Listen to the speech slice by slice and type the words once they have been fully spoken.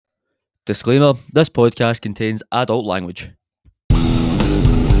Disclaimer, this podcast contains adult language.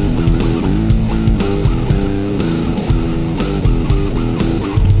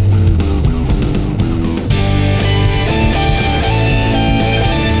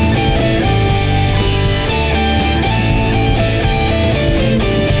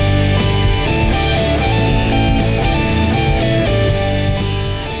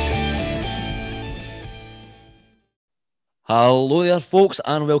 Hello there, folks,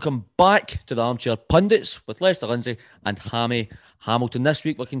 and welcome back to the Armchair Pundits with Lester and Hammy Hamilton. This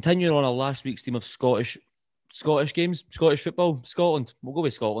week, we're continuing on our last week's theme of Scottish games, Scottish football, Scotland. We'll go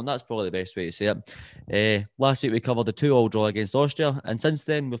with Scotland. That's probably the best way to say it. Last week, we covered the 2-2 draw against Austria, and since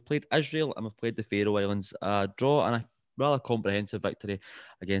then, we've played Israel and we've played the Faroe Islands. A draw and a rather comprehensive victory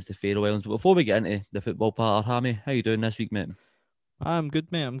against the Faroe Islands. But before we get into the football part, Hammy, how you doing this week, mate? I'm good,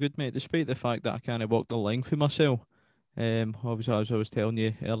 mate. Despite the fact that I kind of walked the line for myself. Obviously, as I was telling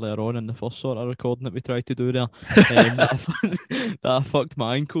you earlier on in the first sort of recording that we tried to do there, that I fucked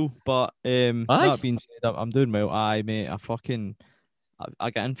my ankle. But that being said, I'm doing well. Aye, mate. I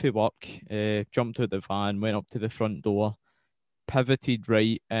got in for work, jumped out the van, went up to the front door, pivoted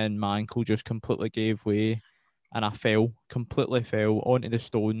right, and my ankle just completely gave way, and I completely fell onto the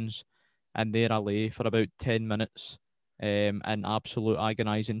stones, and there I lay for about 10 minutes, in absolute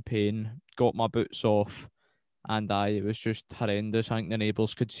agonising pain. Got my boots off. And it was just horrendous. I think the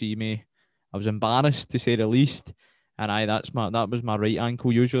neighbours could see me. I was embarrassed, to say the least. And that was my right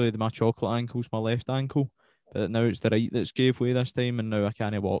ankle. Usually my chocolate ankle's my left ankle, but now it's the right that's gave way this time, and now I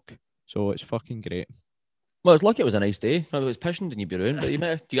can't walk. So it's fucking great. Well, it's lucky it was a nice day. If it was pissing, then you'd be ruined. But do you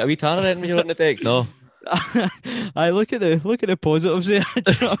get a wee tan or anything when you're on the deck? No. I look at the positives there.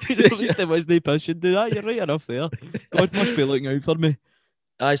 At least it wasn't pissing. Do that. You're right enough there. God must be looking out for me.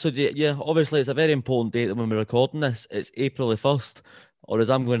 So yeah, obviously it's a very important date when we're recording this. It's April the 1st, or as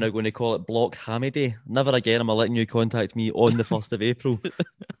I'm going to call it, Block Hammy Day. Never again am I letting you contact me on the 1st of April.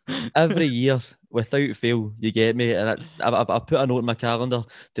 Every year, without fail, you get me. And I put a note in my calendar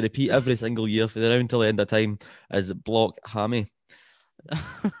to repeat every single year for the round till the end of time as Block Hammy.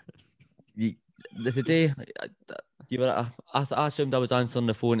 The day, I assumed I was answering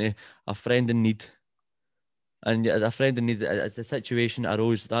the phone to a friend in need. And as a friend in need, as the situation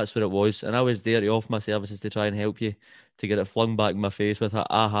arose, that's what it was. And I was there to offer my services to try and help you to get it flung back in my face with a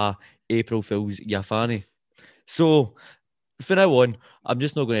aha, April Fool's, you fanny. So, from now on, I'm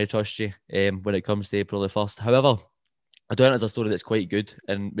just not going to trust you when it comes to April the 1st. However, I do think it's a story that's quite good,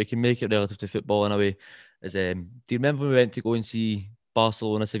 and we can make it relative to football in a way. Do you remember when we went to go and see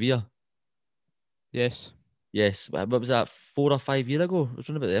Barcelona Sevilla? Yes. Yes, what was that, 4 or 5 years ago? It was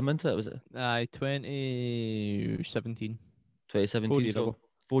around about them, wasn't it? Was it? 2017. 2017, 4 years ago.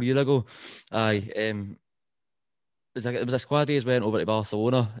 4 years ago. Aye. It was a squad days went over to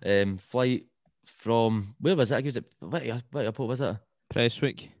Barcelona. Flight from, where was it? What airport was it?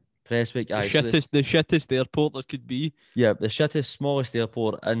 Prestwick. Aye. The shittest airport there could be. Yeah, the shittest, smallest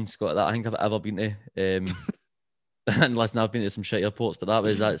airport in Scotland that I think I've ever been to. And listen, I've been to some shit airports, but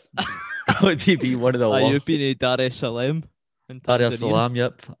that's got to be one of the worst. You've been to Dar es Salaam. Dar es Salaam,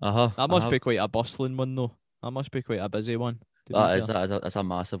 yep. That must be quite a bustling one, though. That must be quite a busy one. That's a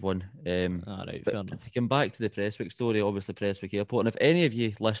massive one. Right, fair enough. To come back to the Prestwick story, obviously Prestwick Airport, and if any of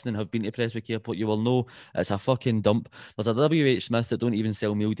you listening have been to Prestwick Airport, you will know it's a fucking dump. There's a WH Smith that don't even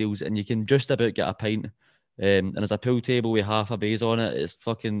sell meal deals, and you can just about get a pint. And there's a pool table with half a base on it. It's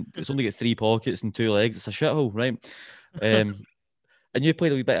only got 3 pockets and 2 legs. It's a shithole, right? And you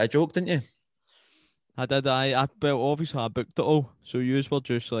played a wee bit of a joke, didn't you? I did. Well, obviously I booked it all. So you were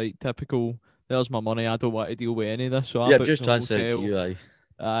just like typical. There's my money. I don't want to deal with any of this. So I just transfer it to you.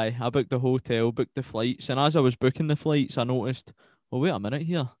 Aye. I booked the hotel, booked the flights, and as I was booking the flights, I noticed. Oh, wait a minute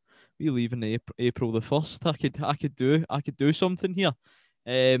here. We leaving April the 1st. I could do something here.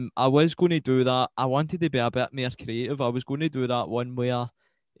 I was going to do that. I wanted to be a bit more creative. I was going to do that one where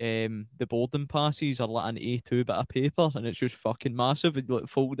the boarding passes are like an A2 bit of paper and it's just fucking massive and you like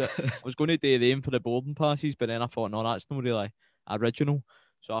fold it. I was going to do them for the boarding passes, but then I thought, no, that's not really original.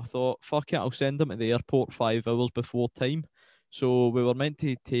 So I thought, fuck it, I'll send them to the airport 5 hours before time. So we were meant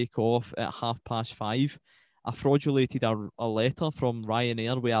to take off at 5:30. I fraudulated a letter from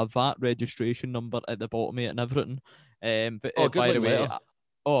Ryanair with a VAT registration number at the bottom of it and everything. But by the way,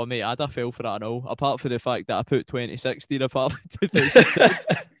 oh, mate, I'd have fell for that and all. Apart from the fact that I put 2016 apart from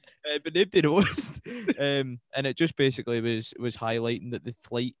 2010. But nobody noticed. And it just basically was highlighting that the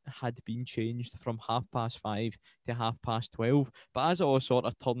flight had been changed from 5:30 to 12:30. But as it all sort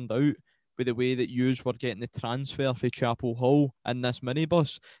of turned out, with the way that yous were getting the transfer for Chapel Hall in this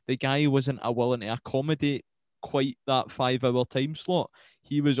minibus, the guy wasn't willing to accommodate quite that 5-hour time slot.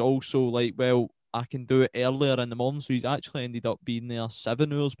 He was also like, well, I can do it earlier in the morning. So he's actually ended up being there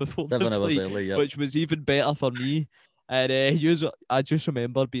 7 hours before the 7 hours flight, early, yep. which was even better for me. And I just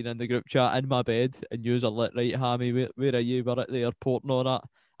remember being in the group chat in my bed, and you are like, right, Hammy, where are you? We're at the airport and all that.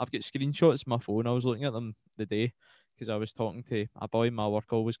 I've got screenshots on my phone. I was looking at them the day because I was talking to a boy in my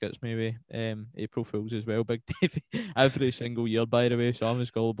work, always gets me with April Fools as well, Big Davey, every single year, by the way. So I'm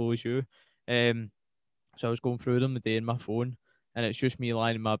as gullible as you. So I was going through them the day in my phone, and it's just me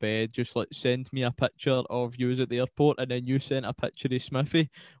lying in my bed, just like send me a picture of you at the airport, and then you sent a picture of Smithy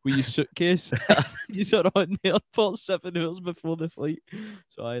with your suitcase. You are on the airport 7 hours before the flight.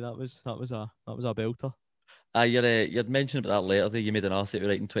 So aye, that was a belter. You'd mentioned about that letter that you made an arse that you were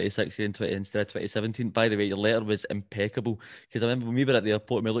writing 2016 instead of 2017. By the way, your letter was impeccable, because I remember when we were at the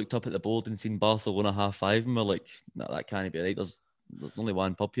airport and we looked up at the board and seen Barcelona 5:30, and we're like, nah, that can't be right. There's only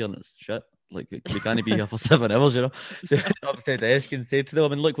one pub here and it's shit. Like, we can't be here for 7 hours, you know. So I was to the desk and said to them, I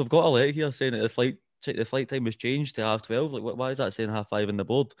mean, look, we've got a letter here saying that the flight time was changed to 12:30. Like, why is that saying 5:30 in the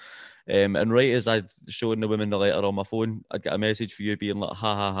board? And right as I'd shown the women the letter on my phone, I'd get a message for you being like,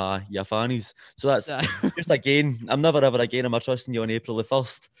 ha ha ha, you fannies. So that's just again, I'm never ever again am I trusting you on April the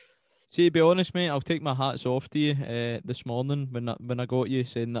 1st. See, to be honest, mate, I'll take my hats off to you this morning when I got you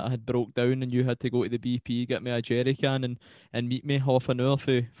saying that I had broke down and you had to go to the BP, get me a jerry can and meet me half an hour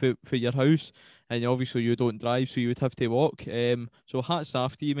for your house. And obviously you don't drive, so you would have to walk. So hats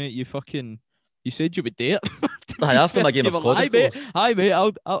off to you, mate. You said you would do it. After my game of COD, of course. Hi, mate.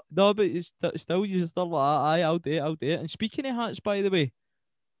 I'll no, but it's still you still like, aye, I'll do it. And speaking of hats, by the way.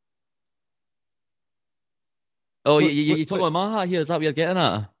 Oh, you talking about my hat here? Is that what you're getting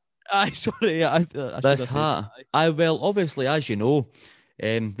at? Aye, sorry. I this hat. Well, obviously, as you know,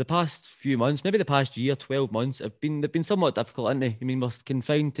 the past few months, maybe the past year, 12 months, they've been somewhat difficult, haven't they? I mean, we're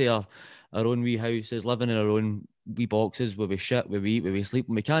confined to our own wee houses, living in our own wee boxes where we shit, where we eat, where we sleep,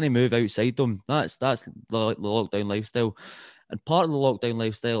 and we can't move outside them. That's the lockdown lifestyle. And part of the lockdown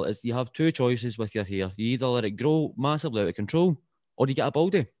lifestyle is you have two choices with your hair. You either let it grow massively out of control, or you get a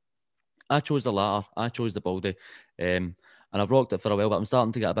baldy. I chose the latter. I chose the baldy. And I've rocked it for a while, but I'm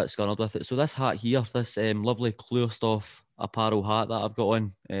starting to get a bit scunnered with it. So this hat here, this lovely Clearstuff apparel hat that I've got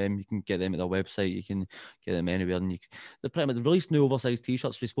on, you can get them at their website. You can get them anywhere. And they've released new oversized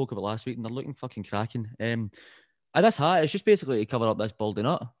t-shirts we spoke about last week, and they're looking fucking cracking. And this hat, it's just basically to cover up this baldy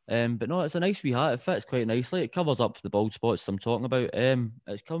nut. But no, it's a nice wee hat. It fits quite nicely. It covers up the bald spots I'm talking about.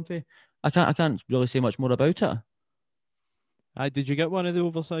 It's comfy. I can't really say much more about it. Did you get one of the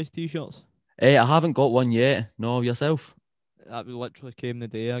oversized t-shirts? I haven't got one yet. No, yourself? That literally came the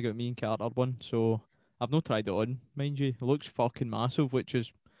day I got me and Carter one, so I've not tried it on, mind you. It looks fucking massive, which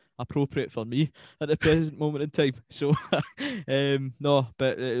is appropriate for me at the present moment in time. So, no,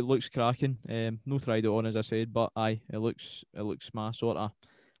 but it looks cracking. No tried it on, as I said, but aye, it looks my sort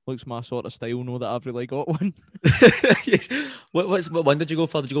of style. Know that I've really got one. What one did you go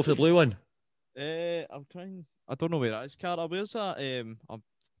for? Did you go for the blue one? I'm trying. I don't know where that is, Carter. Where's that? I'm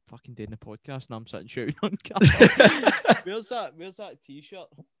fucking doing the podcast and I'm sitting shouting on Carter. Where's that t-shirt?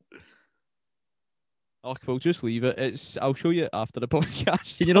 Oh, we'll just leave it. I'll show you after the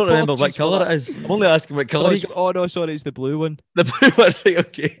podcast. Can you not remember what colour it is? I'm only asking what colour. Oh no, sorry, it's the blue one. The blue one, right?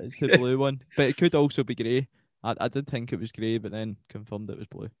 Okay. It's the blue one, but it could also be grey. I did think it was grey, but then confirmed it was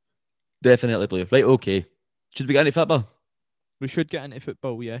blue. Definitely blue. Right, okay. Should we get into football? We should get into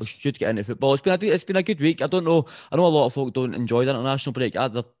football, yes. We should get into football. It's been a good week. I don't know. I know a lot of folk don't enjoy the international break.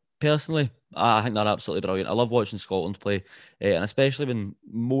 Personally, I think they're absolutely brilliant. I love watching Scotland play, and especially when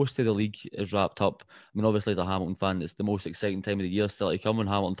most of the league is wrapped up. I mean, obviously, as a Hamilton fan, it's the most exciting time of the year still to come when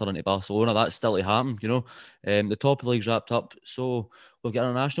Hamilton turn into Barcelona. That's still to happen, you know. The top of the league's wrapped up, so we've got an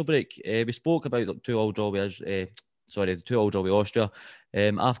international break. We spoke about the 2-2 draw with Austria.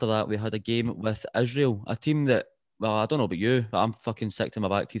 After that, we had a game with Israel, a team that, well, I don't know about you, but I'm fucking sick to my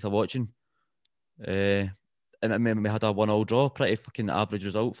back teeth of watching. And we had a 1-1 draw, pretty fucking average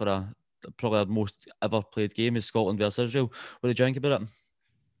result for probably our most ever played game is Scotland versus Israel. What did you think about it?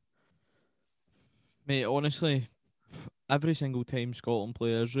 Mate, honestly, every single time Scotland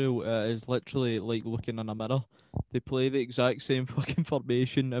play Israel is literally like looking in a mirror. They play the exact same fucking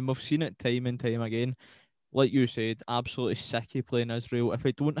formation, and we've seen it time and time again. Like you said, absolutely sick of playing Israel. If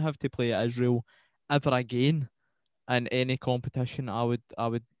I don't have to play Israel ever again in any competition, I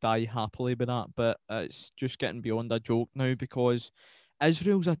would die happily with that. But it's just getting beyond a joke now because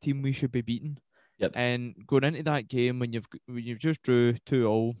Israel's a team we should be beating. Yep. And going into that game when you've just drew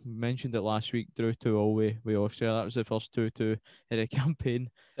 2-2, we mentioned it last week, drew 2-2 with Austria. That was the first 2-2 in the campaign.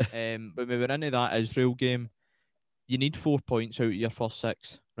 When we were into that Israel game, you need 4 points out of your first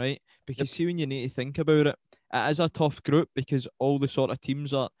 6, right? Because see, when you need to think about it, it is a tough group because all the sort of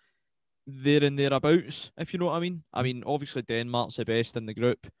teams are there and thereabouts, if you know what I mean. I mean, obviously Denmark's the best in the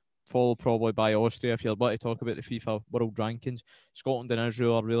group, followed probably by Austria. If you're about to talk about the FIFA World Rankings, Scotland and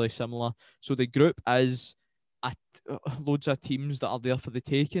Israel are really similar. So the group is loads of teams that are there for the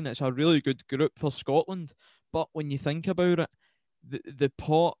taking. It's a really good group for Scotland. But when you think about it, the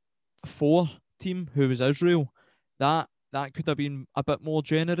pot four team, who was Israel, that could have been a bit more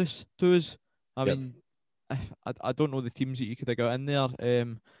generous to us. I Yep. mean, I don't know the teams that you could have got in there.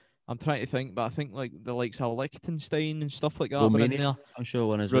 I'm trying to think, but I think like the likes of Liechtenstein and stuff like that were in Romania, there. I'm sure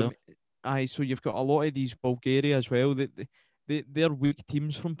one as well. Aye, so you've got a lot of these Bulgaria as well. They're weak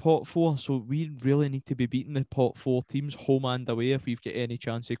teams from pot four, so we really need to be beating the pot four teams home and away if we've got any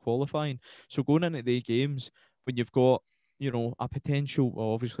chance of qualifying. So going into the games when you've got, you know, a potential,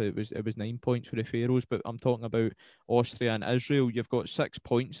 well, obviously it was 9 points for the Faroes, but I'm talking about Austria and Israel. You've got 6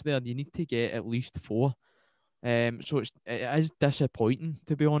 points there. You need to get at least four. So it is disappointing,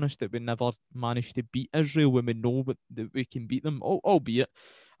 to be honest, that we never managed to beat Israel when we know that we can beat them. Albeit,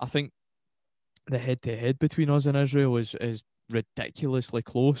 I think the head-to-head between us and Israel is ridiculously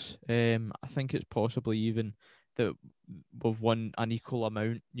close. I think it's possibly even that we've won an equal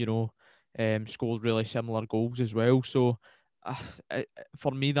amount, you know, scored really similar goals as well. So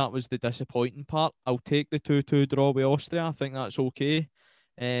for me, that was the disappointing part. I'll take the 2-2 draw with Austria. I think that's okay.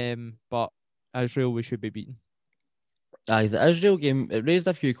 But Israel, we should be beaten. Aye, the Israel game, it raised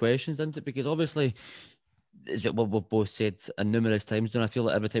a few questions, didn't it? Because obviously, it's what we've both said numerous times, and I feel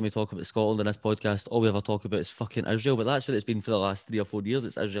like every time we talk about Scotland in this podcast, all we ever talk about is fucking Israel. But that's what it's been for the last 3 or 4 years.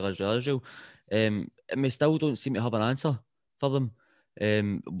 It's Israel, Israel, Israel. And we still don't seem to have an answer for them.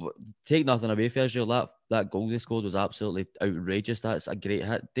 Take nothing away from Israel. That goal they scored was absolutely outrageous. That's a great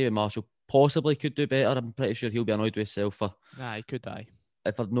hit. David Marshall possibly could do better. I'm pretty sure he'll be annoyed with himself for He could die.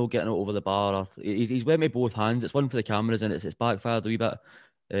 if they're not getting it over the bar. Or he's went with both hands. It's one for the cameras and it's backfired a wee bit.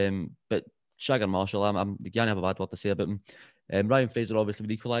 But Shagger Marshall, I'm you can't have a bad word to say about him. Ryan Fraser obviously with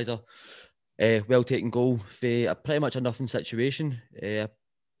the equaliser. Well taken goal for pretty much a nothing situation.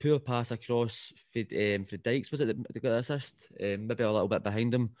 Poor pass across for Dykes. Was it the got the assist? Maybe a little bit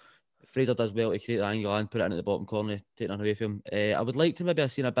behind him. Fraser does well to create the angle and put it in at the bottom corner, taking it away from him. I would like to maybe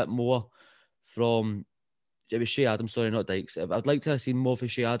have seen a bit more from. It was Shea Adams, sorry, not Dykes. I'd like to have seen more for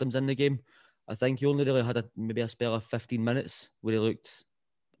Shea Adams in the game. I think he only really had maybe a spell of 15 minutes where he looked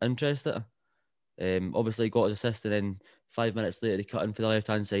interested. Obviously, he got his assist, and then 5 minutes later, he cut in for the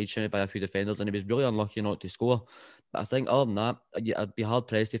left-hand side, shouted by a few defenders, and he was really unlucky not to score. But I think other than that, I'd be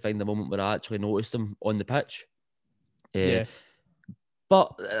hard-pressed to find the moment where I actually noticed him on the pitch. Yeah.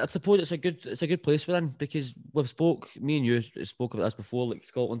 But I suppose it's a good place we're in because me and you spoke about this before. Like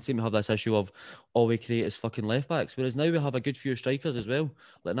Scotland seem to have this issue of all we create is fucking left backs, whereas now we have a good few strikers as well.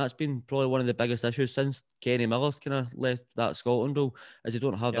 Like, and that's been probably one of the biggest issues since Kenny Miller's kind of left that Scotland role, is they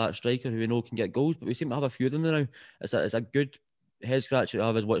don't have that striker who we know can get goals, but we seem to have a few of them now. It's a good head scratcher to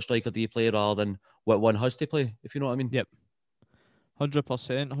have is what striker do you play rather than what one has to play, if you know what I mean. Yep.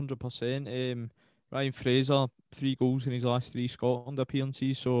 100%. Ryan Fraser, 3 goals in his last 3 Scotland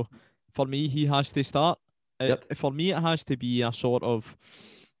appearances. So for me, he has to start. For me, it has to be a sort of,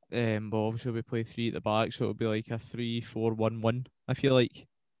 well, obviously we play 3 at the back, so it'll be like a 3-4-1-1. I feel like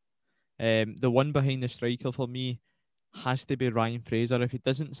the one behind the striker for me has to be Ryan Fraser. If he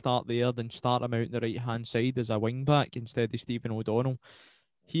doesn't start there, then start him out on the right hand side as a wing back instead of Stephen O'Donnell.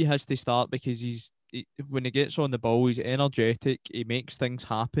 He has to start because when he gets on the ball, he's energetic. He makes things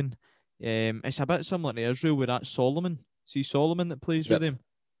happen. It's a bit similar to Israel with that Solomon. See Solomon that plays with him.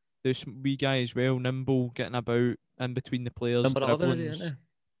 This wee guy as well, nimble, getting about in between the players. Number 11 is he, isn't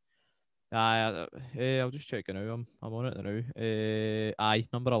he? I'll just check it now. I'm on it now.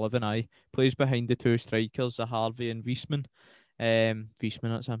 Number 11. Plays behind the 2 strikers, Harvey and Wiesman. Wiesman,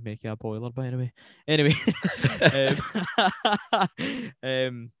 that's making a boiler by the way. Anyway,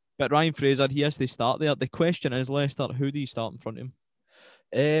 but Ryan Fraser, he has to start there. The question is, Lester, who do you start in front of him?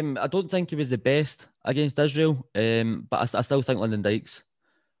 I don't think he was the best against Israel, but I still think Lyndon Dykes.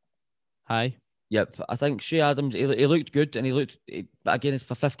 Aye. Yep, I think Shea Adams, he looked good, and but again, it's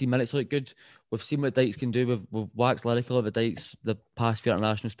for 15 minutes, he looked good. We've seen what Dykes can do. We've waxed lyrical about Dykes the past few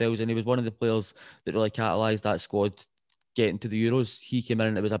international spells, and he was one of the players that really catalysed that squad getting to the Euros. He came in,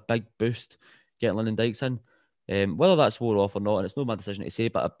 and it was a big boost getting Lyndon Dykes in. Whether that's wore off or not, and it's not my decision to say,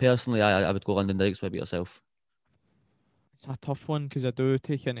 but personally, I would go Lyndon Dykes with yourself. It's a tough one because I do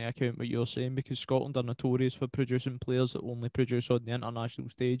take into account what you're saying, because Scotland are notorious for producing players that only produce on the international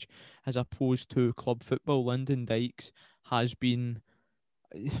stage as opposed to club football. Lyndon Dykes has been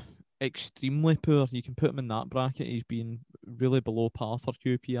extremely poor. You can put him in that bracket. He's been really below par for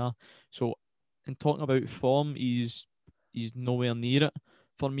QPR. So and talking about form, he's nowhere near it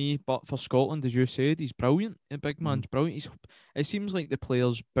for me. But for Scotland, as you said, he's brilliant. The big man's brilliant. It seems like the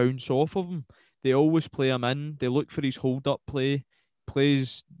players bounce off of him. They always play him in. They look for his hold-up play.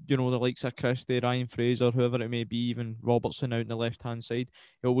 Plays, the likes of Christie, Ryan Fraser, whoever it may be, even Robertson out on the left-hand side.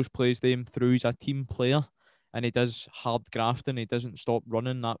 He always plays them through. He's a team player, and he does hard grafting. He doesn't stop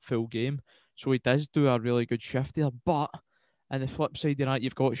running that full game. So he does do a really good shift there. But on the flip side of that,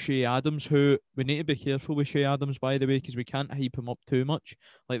 you've got Shea Adams, who we need to be careful with Shea Adams, by the way, because we can't hype him up too much.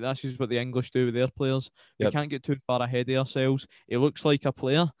 Like, this is what the English do with their players. We can't get too far ahead of ourselves. He looks like a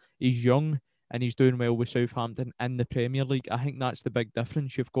player. He's young, and he's doing well with Southampton in the Premier League. I think that's the big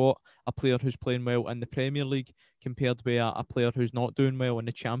difference. You've got a player who's playing well in the Premier League compared with a player who's not doing well in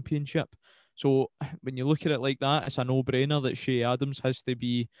the Championship. So when you look at it like that, it's a no-brainer that Shea Adams has to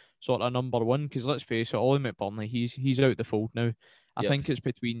be sort of number one, because let's face it, Ollie McBurney, he's out the fold now. I think it's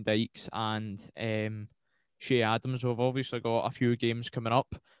between Dykes and Shea Adams. We've obviously got a few games coming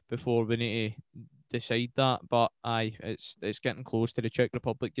up before we need to decide that, but it's getting close to the Czech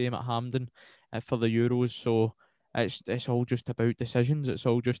Republic game at Hampden for the Euros, so it's all just about decisions. It's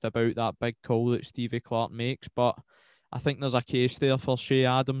all just about that big call that Stevie Clarke makes. But I think there's a case there for Shea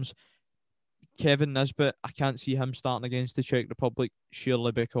Adams. Kevin Nisbet, I can't see him starting against the Czech Republic,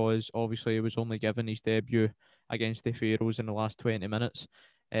 surely because obviously he was only given his debut against the Faroes in the last 20 minutes.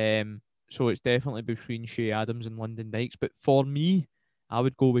 So it's definitely between Shea Adams and Lyndon Dykes. But for me, I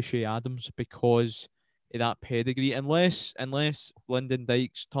would go with Shea Adams because of that pedigree. Unless Lyndon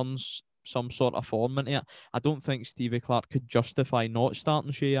Dykes turns some sort of form into it, I don't think Stevie Clarke could justify not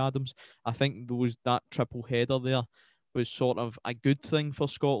starting Shea Adams. I think that triple header there was sort of a good thing for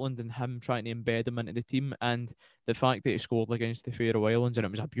Scotland and him trying to embed him into the team, and the fact that he scored against the Faroe Islands, and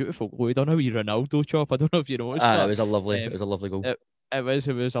it was a beautiful goal. I don't know, Ronaldo chop. I don't know if you noticed that. It was a lovely goal. It was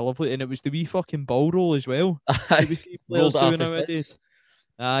a lovely, and it was the wee fucking ball roll as well. That we see players doing nowadays.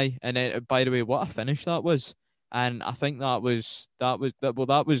 Aye, and then, by the way, what a finish that was. And I think that was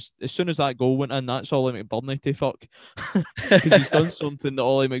as soon as that goal went in, that's Ollie McBurney to fuck, because he's done something that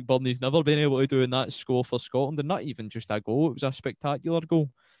Ollie McBurney's never been able to do in that score for Scotland, and not even just a goal, it was a spectacular goal.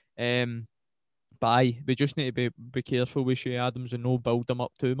 But aye, we just need to be careful with Shea Adams and not build him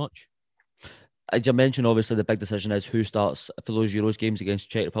up too much. As you mentioned, obviously the big decision is who starts for those Euros games against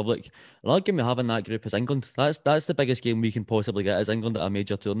Czech Republic. Another game we have in that group is England. That's the biggest game we can possibly get, is England at a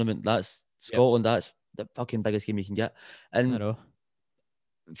major tournament. That's Scotland. Yep. That's the fucking biggest game you can get. And I know.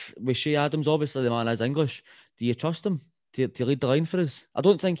 With Shea Adams, obviously the man is English. Do you trust him to lead the line for us? I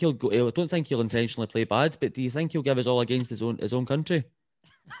don't think he'll go. I don't think he'll intentionally play bad. But do you think he'll give us all against his own country?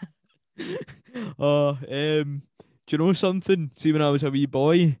 Do you know something? See, when I was a wee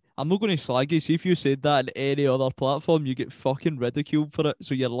boy, I'm not going to slag you. See, if you said that on any other platform, you get fucking ridiculed for it.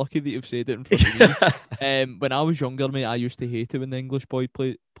 So you're lucky that you've said it in front of me. When I was younger, mate, I used to hate it when the English boy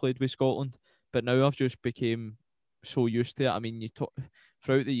played with Scotland. But now I've just became so used to it. I mean,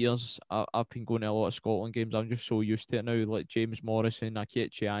 throughout the years, I've been going to a lot of Scotland games. I'm just so used to it now. Like James Morrison,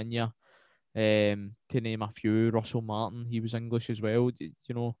 Akechi Anya, to name a few. Russell Martin, he was English as well.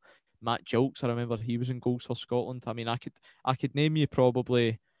 You know, Matt Gilks, I remember he was in goals for Scotland. I mean, I could name you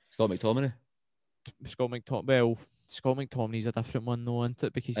probably Scott McTominay. Scott McTominay's a different one though, isn't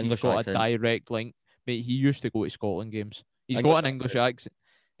it? Because English he's got accent. a direct link. Mate, he used to go to Scotland games. He's English got an English accent.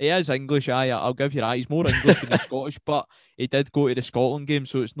 He is English, I'll give you that. He's more English than Scottish, but he did go to the Scotland game,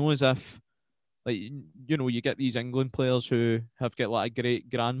 so it's not as if, like, you know, you get these England players who have got like a great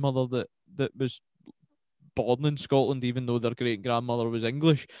grandmother that was born in Scotland, even though their great grandmother was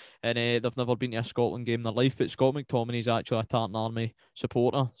English, and they've never been to a Scotland game in their life. But Scott McTominay's actually a Tartan Army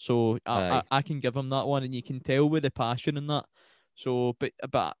supporter, so I can give him that one, and you can tell with the passion in that. So,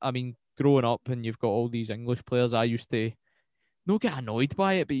 but I mean, growing up and you've got all these English players, I used to not get annoyed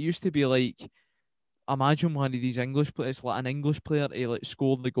by it, but it used to be like, imagine one of these English players, like an English player, to like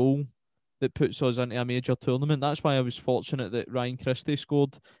score the goal that puts us into a major tournament. That's why I was fortunate that Ryan Christie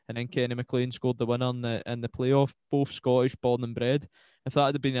scored and then Kenny McLean scored the winner in the playoff, both Scottish, born and bred. If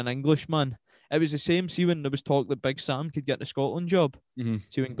that had been an Englishman, it was the same. See, when there was talk that Big Sam could get the Scotland job,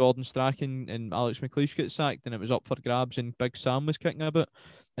 see when Gordon Strachan and Alex McLeish get sacked and it was up for grabs and Big Sam was kicking about,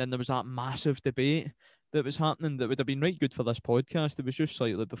 then there was that massive debate that was happening that would have been right good for this podcast. It was just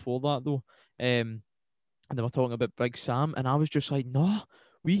slightly before that though. And they were talking about Big Sam, and I was just like, no,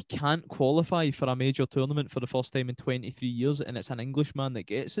 we can't qualify for a major tournament for the first time in 23 years, and it's an Englishman that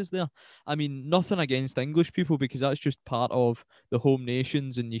gets us there. I mean, nothing against English people, because that's just part of the home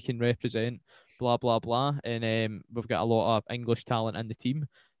nations, and you can represent blah, blah, blah. And we've got a lot of English talent in the team.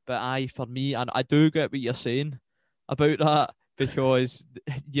 But for me, and I do get what you're saying about that, because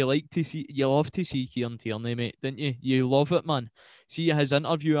you love to see Kieran Tierney, mate, didn't you? You love it, man. See his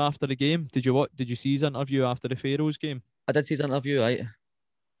interview after the game. Did you see his interview after the Faroes game? I did see his interview, right?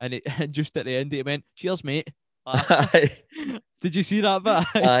 And just at the end, he went, "Cheers, mate." Aye, Did you see that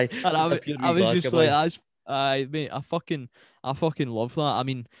bit? aye. And A pure I wee was Glasgow just like, boy. "That's, mate, I fucking love that." I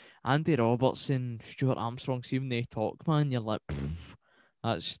mean, Andy Robertson, Stuart Armstrong, see when they talk, man, you're like,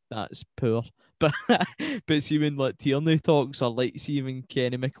 that's poor. But see when like Tierney talks, or like see even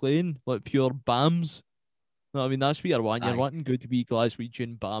Kenny McLean, like pure bams. No, I mean that's what you're wanting. You're Aye, wanting good wee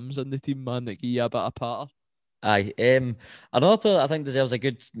Glaswegian bams in the team, man, that give you a bit of patter. aye. Another player that I think deserves a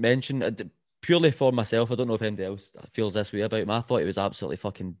good mention, purely for myself. I don't know if anybody else feels this way about him. I thought he was absolutely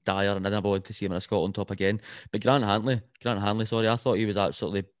fucking dire, and I never wanted to see him in a Scotland top again. But Grant Hanley, sorry, I thought he was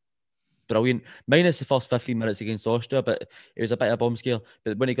absolutely brilliant. Minus the first 15 minutes against Austria, but it was a bit of a bomb scare.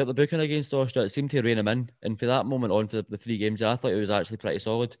 But when he got the booking against Austria, it seemed to rein him in. And for that moment on, for the 3 games, I thought he was actually pretty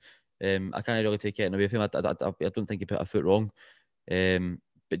solid. I can't really take anything away from him. I don't think he put a foot wrong.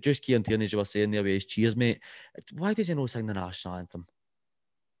 But just Kieran Tierney, as you were saying there with his cheers, mate. Why does he not sing the national anthem?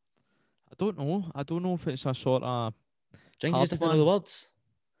 I don't know. I don't know if it's a sort of Do you think he hard just doesn't know the one. words?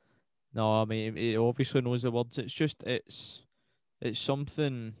 No, I mean he obviously knows the words. It's just it's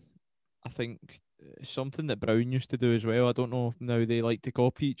something I think something that Brown used to do as well. I don't know if now they like to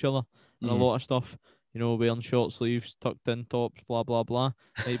copy each other and a Mm-hmm. lot of stuff. You know, wearing short sleeves, tucked in tops, blah blah blah.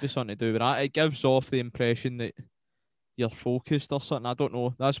 Maybe something to do with that. It gives off the impression that you're focused or something. I don't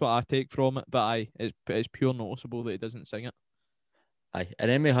know. That's what I take from it. But it's pure noticeable that he doesn't sing it. Aye. And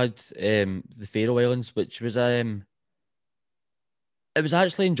then we had the Faroe Islands, which was it was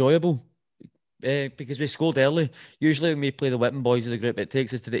actually enjoyable. Because we scored early. Usually when we play the Whitman boys of the group, it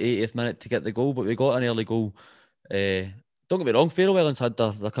takes us to the 80th minute to get the goal, but we got an early goal. Don't get me wrong, Faroe Islands had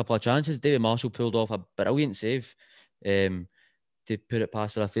a couple of chances. David Marshall pulled off a brilliant save to put it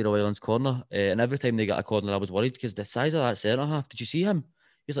past for a Faroe Islands corner. And every time they got a corner, I was worried because the size of that centre half. Did you see him?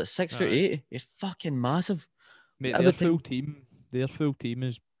 He's like 6'8". He's fucking massive. Mate, Every time, their full team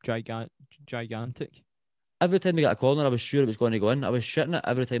is gigantic. every time they got a corner, I was sure it was going to go in. I was shitting it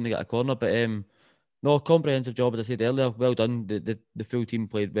every time they got a corner, but no, comprehensive job, as I said earlier. Well done. The full team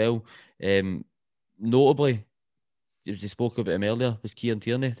played well. Notably, as you spoke about him earlier, was Kieran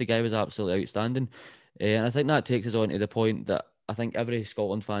Tierney. The guy was absolutely outstanding. And I think that takes us on to the point that I think every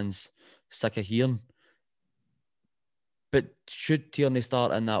Scotland fan's sick of hearing. But should Tierney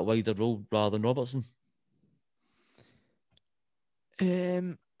start in that wider role rather than Robertson?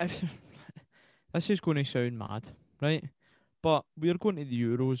 If this is going to sound mad, right? But we're going to the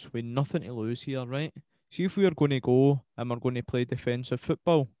Euros with nothing to lose here, right? See if we are going to go and we're going to play defensive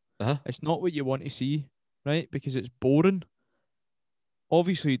football. Uh-huh. It's not what you want to see, right? Because it's boring.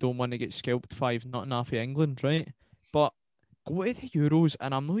 Obviously, you don't want to get scalped 5-0 off of England, right? But go to the Euros,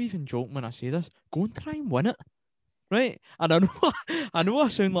 and I'm not even joking when I say this. Go and try and win it, right? And I know, I know, I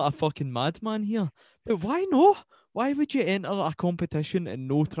sound like a fucking madman here, but why not? Why would you enter a competition and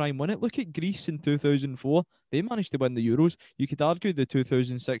no try and win it? Look at Greece in 2004. They managed to win the Euros. You could argue the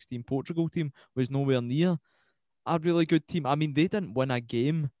 2016 Portugal team was nowhere near a really good team. I mean, they didn't win a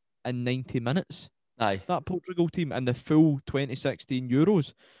game in 90 minutes. Aye. That Portugal team in the full 2016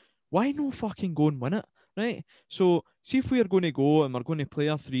 Euros. Why no fucking go and win it? Right? So, see if we're going to go and we're going to play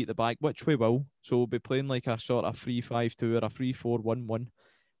a three at the back, which we will. So, we'll be playing like a sort of 3-5-2 or a 3-4-1-1.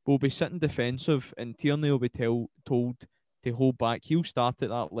 We'll be sitting defensive, and Tierney will be told to hold back. He'll start at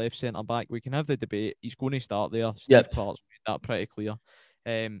that left centre back. We can have the debate. He's going to start there. Steve Clarke's made that pretty clear.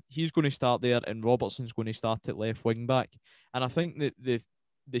 He's going to start there, and Robertson's going to start at left wing back. And I think that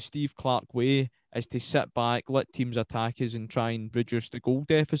the Steve Clarke way is to sit back, let teams attack us, and try and reduce the goal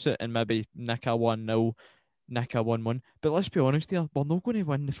deficit, and maybe nick a 1-0, nick a 1-1. But let's be honest here, we're not going to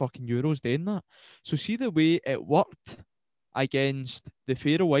win the fucking Euros doing that. So see the way it worked against the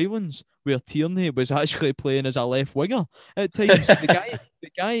Faroe Islands, where Tierney was actually playing as a left winger at times. the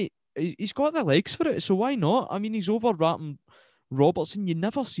guy, he's got the legs for it, so why not? I mean, he's overwrapping Robertson. You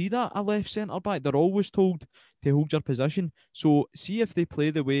never see that a left centre back. They're always told to hold your position. So see if they play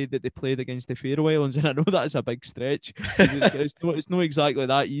the way that they played against the Faroe Islands, and I know that's a big stretch. It's not exactly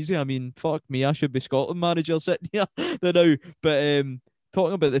that easy. I mean, fuck me, I should be Scotland manager sitting here now. But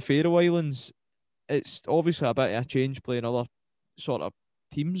talking about the Faroe Islands, it's obviously a bit of a change playing other sort of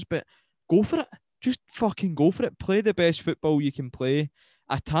teams, but go for it. Just fucking go for it. Play the best football you can play.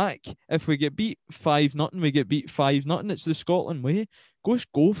 Attack. If we get beat 5-0, we get beat 5-0. It's the Scotland way.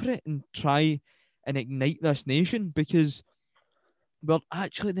 Just go for it and try and ignite this nation, because we're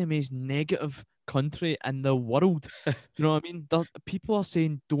actually the most negative country in the world. Do you know what I mean? People are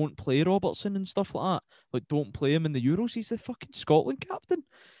saying don't play Robertson and stuff like that. Like, don't play him in the Euros. He's the fucking Scotland captain.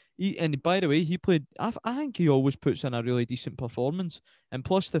 And by the way, he played. I think he always puts in a really decent performance. And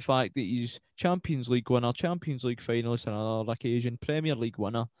plus the fact that he's Champions League winner, Champions League finalist on another occasion, Premier League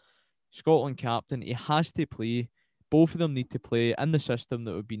winner, Scotland captain. He has to play. Both of them need to play in the system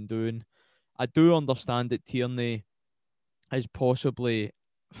that we've been doing. I do understand that Tierney is possibly,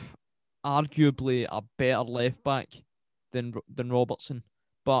 arguably, a better left back than Robertson,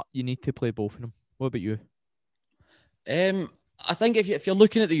 but you need to play both of them. What about you? I think if you're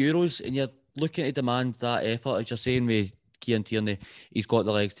looking at the Euros and you're looking to demand that effort, as you're saying with Kieran Tierney, he's got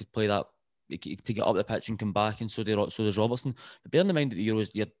the legs to play that, to get up the pitch and come back, and so does Robertson. But bearing in mind that the Euros,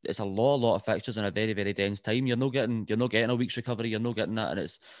 it's a lot of fixtures in a very, very dense time. You're not getting a week's recovery. You're not getting that,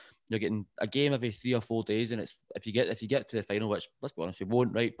 and you're getting a game every 3 or 4 days. And it's if you get to the final, which let's be honest, we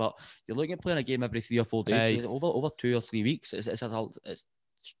won't, right? But you're looking at playing a game every 3 or 4 days, so over 2 or 3 weeks. It's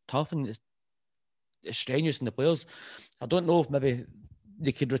tough, and it's strenuous in the players. I don't know if maybe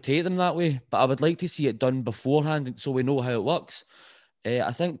they could rotate them that way, but I would like to see it done beforehand so we know how it works.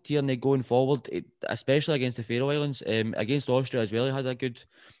 I think Tierney going forward, especially against the Faroe Islands, against Austria as well, he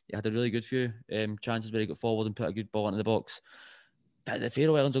had a really good few chances where he got forward and put a good ball into the box. But the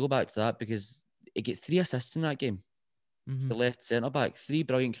Faroe Islands, will go back to that because he gets 3 assists in that game. The left centre back, 3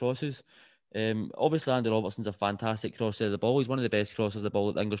 brilliant crosses. Obviously, Andy Robertson's a fantastic crosser of the ball. He's one of the best crossers of the ball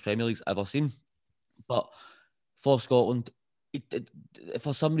that the English Premier League's ever seen. But for Scotland,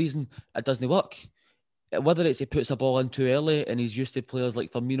 for some reason, it doesn't work. Whether it's he puts a ball in too early and he's used to players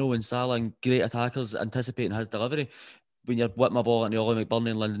like Firmino and Salah and great attackers anticipating his delivery. When you're whipping a ball into Ollie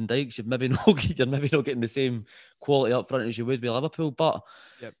McBurnie and Lyndon Dykes, you're maybe not getting the same quality up front as you would with Liverpool. But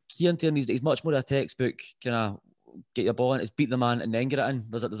Kieran Tierney, he's much more a textbook kind of get your ball in, it's beat the man and then get it in.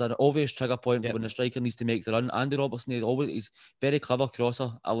 There's an obvious trigger point for when the striker needs to make the run. Andy Robertson, he's very clever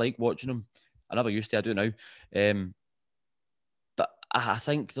crosser. I like watching him. I never used to, I do now. But I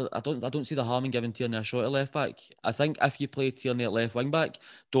think I don't see the harm in giving Tierney a shot at left back. I think if you play Tierney at left wing back,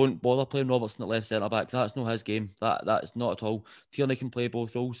 don't bother playing Robertson at left centre back. That's not his game. That's not at all. Tierney can play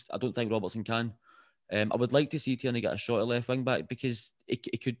both roles. I don't think Robertson can. I would like to see Tierney get a shot at left wing back because he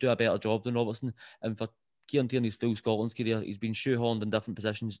could do a better job than Robertson. And for Kieran Tierney's full Scotland career, he's been shoehorned in different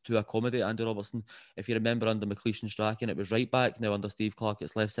positions to accommodate Andy Robertson. If you remember, under McLeish and Strachan, it was right back. Now under Steve Clarke,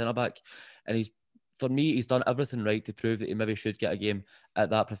 it's left centre back. And for me, he's done everything right to prove that he maybe should get a game at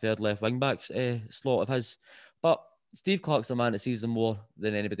that preferred left wing back slot of his. But Steve Clarke's a man that sees them more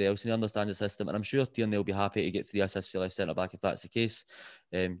than anybody else, and he understands the system. And I'm sure Tierney will be happy to get 3 assists for left centre back if that's the case.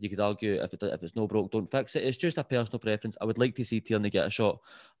 You could argue if it's no broke, don't fix it. It's just a personal preference. I would like to see Tierney get a shot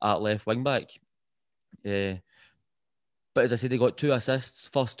at left wing back. But as I said, they got 2 assists.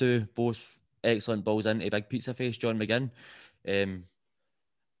 First 2, both excellent balls into big pizza face John McGinn.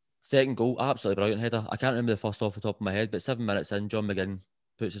 Second goal, absolutely brilliant header. I can't remember the first off the top of my head, but 7 minutes in, John McGinn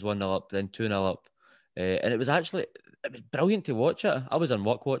puts his 1-0 up, then 2-0 up. And it was brilliant to watch it. I was in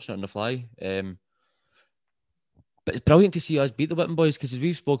work watching it on the fly. But it's brilliant to see us beat the Whitman boys because, as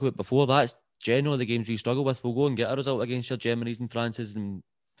we've spoken about before, that's generally the games we struggle with. We'll go and get a result against your Germanys and Frances,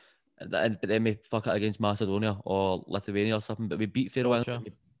 but then we fuck it against Macedonia or Lithuania or something. But we beat Faroe Islands,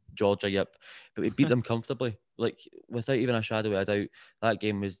 Georgia, yep. But we beat them comfortably, like without even a shadow of a doubt. That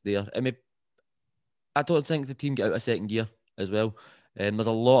game was there. I don't think the team get out of second gear as well. There's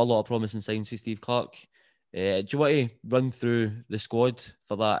a lot of promising signs for Steve Clarke. Do you want to run through the squad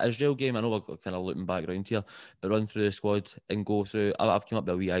for that Israel game? I know we're kind of looping back around here, but run through the squad and go through. I've come up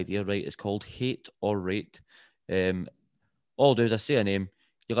with a wee idea, right? It's called Hate or Rate. All I'll do is I say a name.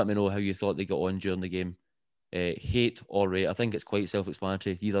 You let me know how you thought they got on during the game. Hate or rate. I think it's quite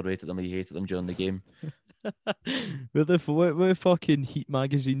self-explanatory. You either rated them or you hated them during the game. What fucking Heat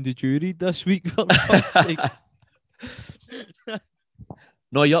magazine did you read this week? For fuck's sake?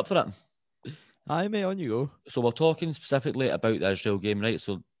 No, you up for it? Aye, mate, on you go. So we're talking specifically about the Israel game, right?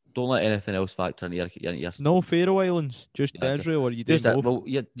 So don't let anything else factor into your... No Faroe Islands, just Israel, or you do both? Well,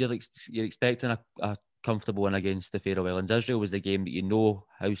 you're expecting a comfortable win against the Faroe Islands. Israel was the game that you know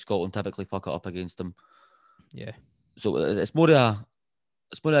how Scotland typically fuck it up against them. Yeah. So it's more a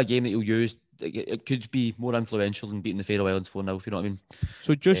game that you'll use. It could be more influential than beating the Faroe Islands 4-0, if you know what I mean.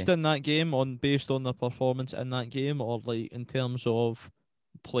 So just in that game, based on the performance in that game, or like in terms of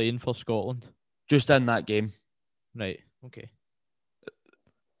playing for Scotland? Just in that game. Right, okay.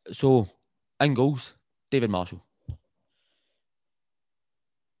 So, in goals, David Marshall.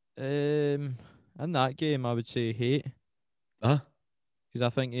 In that game, I would say Hate. Uh-huh. Because I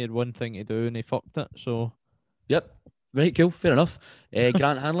think he had one thing to do and he fucked it, so... Yep. Right, cool. Fair enough.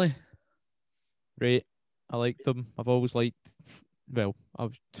 Grant Hanley. Great. I liked them. I've always liked. Well,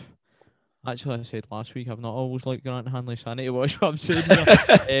 actually, I said last week I've not always liked Grant Hanley, so I need to watch what I'm saying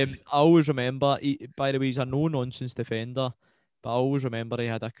here. I always remember. By the way, he's a no nonsense defender, but I always remember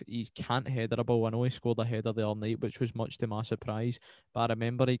he can't header a ball. I know he scored a header the other night, which was much to my surprise. But I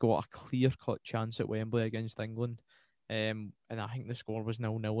remember he got a clear cut chance at Wembley against England, and I think the score was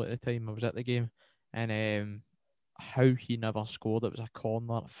 0-0 at the time. I was at the game, and how he never scored. It was a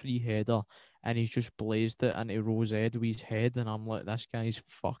corner, free header, and he's just blazed it into Rose Ed with his head, and I'm like, this guy's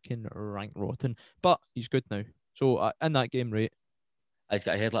fucking rank rotten. But he's good now. So in that game, right? He's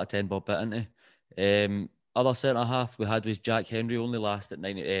got a head like a 10 bob bit, isn't he? Other centre half we had was Jack Henry, only lasted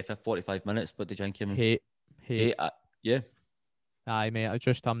 45 minutes, but the Jank him. Hate. Yeah. Aye, mate.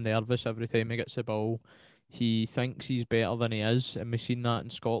 I'm nervous every time he gets the ball. He thinks he's better than he is, and we've seen that in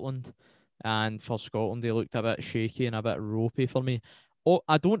Scotland. And for Scotland, he looked a bit shaky and a bit ropey for me. Oh,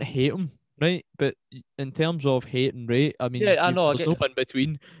 I don't hate him, right? But in terms of hate and rate, I mean, Yeah, I know. there's no in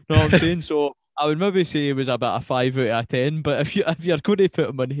between. Know what I'm saying? So I would maybe say it was about a 5 out of 10. But if you're going to put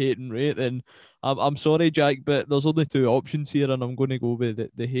him on hate and rate, then I'm sorry, Jack, but there's only two options here, and I'm going to go with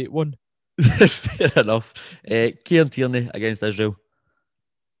the hate one. Fair enough. Kieran Tierney against Israel.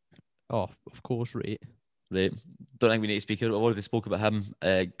 Oh, of course, right. Right. Don't think we need to speak about it. I've already spoke about him.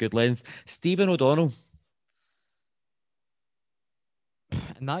 Good length. Stephen O'Donnell.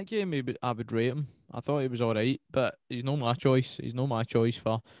 In that game, I would rate him. I thought he was all right, but he's not my choice. He's not my choice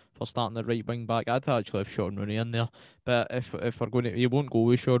for starting the right wing back. I'd actually have Sean Rooney in there, but if we're going to, you won't go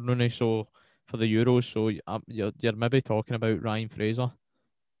with Sean Rooney. So for the Euros, so you're maybe talking about Ryan Fraser.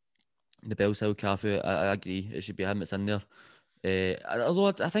 The Bellshill Cafe. I agree. It should be him. It's in there. Although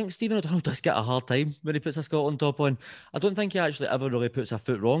I think Stephen O'Donnell does get a hard time when he puts a Scotland top on. I don't think he actually ever really puts a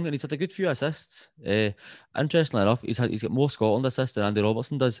foot wrong, and he's had a good few assists. Interestingly enough, he's got more Scotland assists than Andy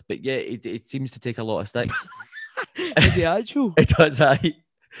Robertson does. But yeah, it seems to take a lot of stick. Is he actual? It does, aye.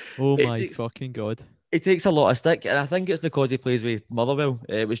 Oh my fucking god! It takes a lot of stick, and I think it's because he plays with Motherwell,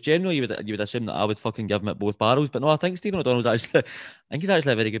 which generally you would assume that I would fucking give him at both barrels. But no, I think Stephen O'Donnell's actually, I think he's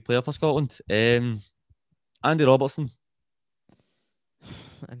actually a very good player for Scotland. Andy Robertson.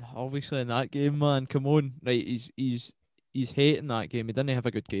 And obviously in that game, man, come on, right? He's hating that game. He didn't have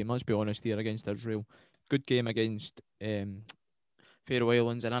a good game. Let's be honest here against Israel. Good game against Faroe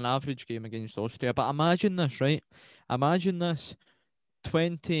Islands and an average game against Austria. But imagine this, right? Imagine this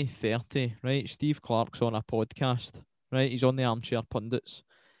 2030, right? Steve Clarke's on a podcast, right? He's on the Armchair Pundits.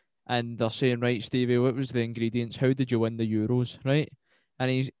 And they're saying, right, Stevie, what was the ingredients? How did you win the Euros, right?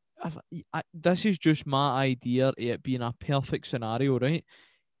 And this is just my idea of it being a perfect scenario, right?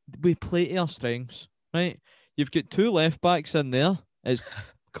 We play to our strengths, right? You've got two left backs in there. It's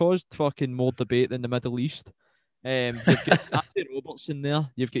caused fucking more debate than the Middle East. You've got Andy Robertson there.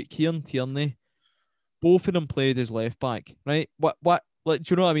 You've got Kieran Tierney. Both of them played as left back, right? What? Like,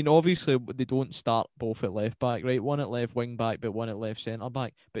 do you know what I mean? Obviously, they don't start both at left back, right? One at left wing back, but one at left centre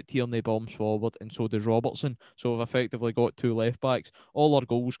back. But Tierney bombs forward, and so does Robertson. So we've effectively got two left backs. All our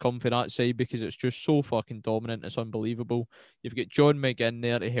goals come from that side because it's just so fucking dominant. It's unbelievable. You've got John McGinn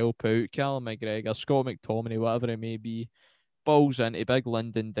there to help out, Callum McGregor, Scott McTominay, whatever it may be. Balls into big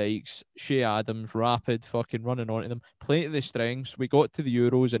Lyndon Dykes, Shea Adams, rapid, fucking running onto them. Play to the strengths. We got to the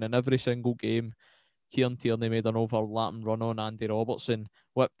Euros, and in every single game, Kieran Tierney made an overlapping run on Andy Robertson,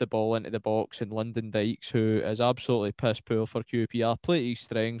 whipped the ball into the box, and Lyndon Dykes, who is absolutely piss poor for QPR, play his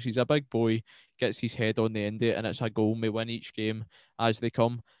strings. He's a big boy, gets his head on the end of it, and it's a goal. We win each game as they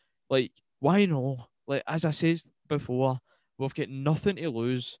come. Like, why not? Like, as I said before, we've got nothing to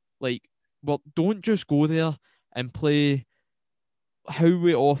lose. Like, well, don't just go there and play how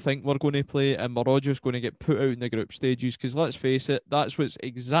we all think we're going to play, and we're all just going to get put out in the group stages. Because let's face it, that's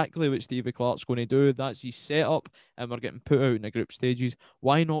exactly what Stevie Clarke's going to do. That's his setup, and we're getting put out in the group stages.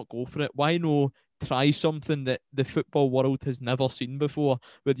 Why not go for it? Why not try something that the football world has never seen before,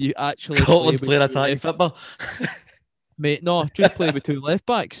 where you actually Scotland playing attacking football? Mate, no, just play with two left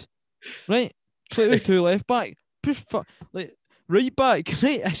backs, right? Play with two left back. Like right back,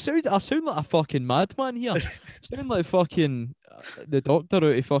 right? I sound like a fucking madman here. I sound like fucking the Doctor out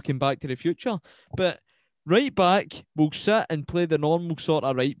of fucking Back to the Future. But right back, we'll sit and play the normal sort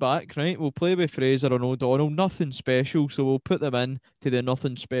of right back, right? We'll play with Fraser and O'Donnell, nothing special. So we'll put them in to the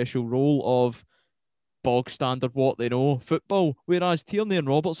nothing special role of bog standard what they know football. Whereas Tierney and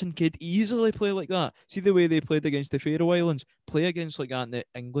Robertson could easily play like that. See the way they played against the Faroe Islands, play against like that in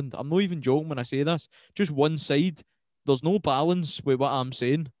England. I'm not even joking when I say this. Just one side. There's no balance with what I'm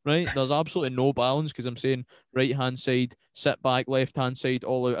saying, right? There's absolutely no balance because I'm saying right hand side, sit back, left hand side,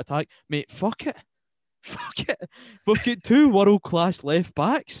 all out attack. Mate, fuck it. Fuck it. We've got 2 world-class left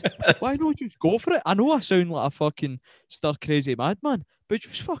backs. Why not just go for it? I know I sound like a fucking stir-crazy madman, but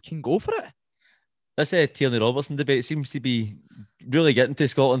just fucking go for it. This Tierney Robertson debate seems to be really getting to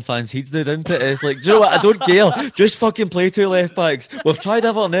Scotland fans' heads now, doesn't it? It's like, do you know what? I don't care. Just fucking play 2 left backs. We've tried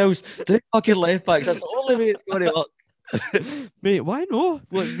everything else. 2 fucking left backs. That's the only way it's going to work. Mate, why not?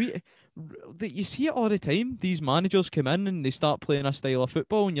 You see it all the time. These managers come in and they start playing a style of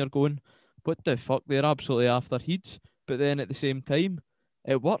football, and you're going, "What the fuck?" They're absolutely after heads. But then at the same time,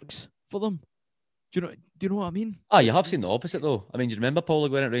 it works for them. Do you know what I mean? You have seen the opposite though. I mean, do you remember Paul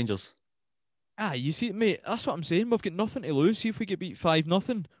going at Rangers? You see, mate, that's what I'm saying. We've got nothing to lose. See if we get beat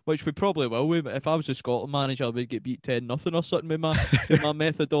 5-0, which we probably will. If I was a Scotland manager, we'd get beat 10-0 or something with my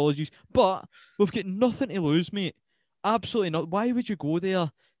methodologies. But we've got nothing to lose, mate. Absolutely not. Why would you go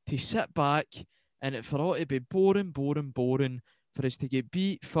there to sit back and for all to be boring, for us to get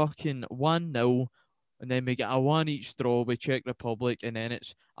beat fucking 1-0, and then we get a 1 each draw with Czech Republic, and then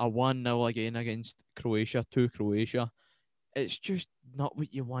it's a 1-0 again against Croatia, to Croatia. It's just not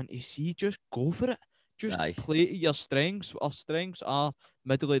what you want to see. Just go for it. Just play to your strengths. Our strengths are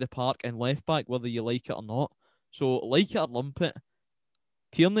middle of the park and left back, whether you like it or not. So, like it or lump it,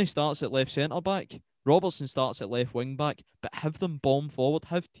 Tierney starts at left centre back. Robertson starts at left wing back, but have them bomb forward.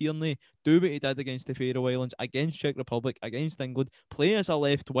 Have Tierney do what he did against the Faroe Islands, against Czech Republic, against England. Play as a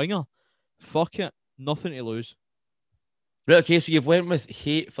left winger. Fuck it. Nothing to lose. Right, okay, so you've went with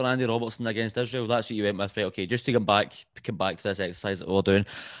hate for Andy Robertson against Israel. That's what you went with, right? Okay, just to come back to this exercise that we're doing.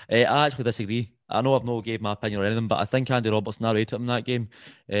 I actually disagree. I know I've not gave my opinion or anything, but I think Andy Robertson, I rated him in that game.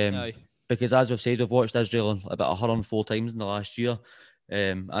 Because as we've said, we've watched Israel about 104 times in the last year.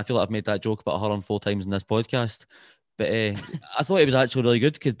 I feel like I've made that joke about 104 times in this podcast. But I thought it was actually really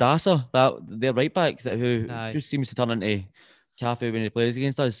good because Dasa, their right back, who just seems to turn into Cafe when he plays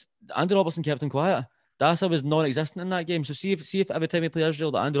against us, Andy Robertson kept him quiet. Dasa was non-existent in that game. So see if every time we play Israel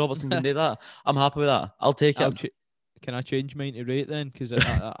that Andy Robertson can do that, I'm happy with that. I'll take it. Can I change mine to rate then? Because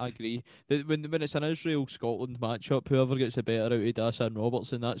I agree. When it's an Israel-Scotland matchup, whoever gets the better out of Dasa and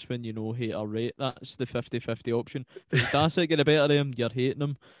Robertson, that's when you know hate or rate. That's the 50-50 option. If it's Dasa getting a better of him, you're hating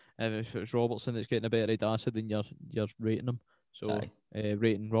him. And if it's Robertson that's getting a better of Dasa, then you're rating him. So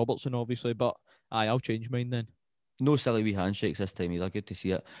rating Robertson, obviously. But I'll change mine then. No silly wee handshakes this time either. Good to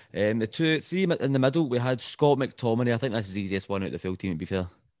see it. The 3 in the middle, we had Scott McTominay. I think this is the easiest one out of the full team, to be fair.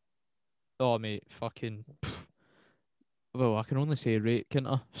 Oh, mate, fucking... Well, I can only say rate, can't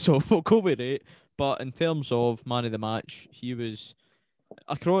I? So we'll go with rate. But in terms of man of the match, he was...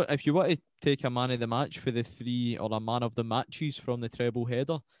 If you want to take a man of the match for the 3 or a man of the matches from the treble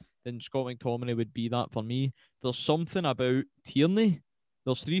header, then Scott McTominay would be that for me. There's something about Tierney.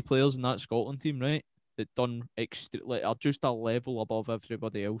 There's 3 players in that Scotland team, right? That done are just a level above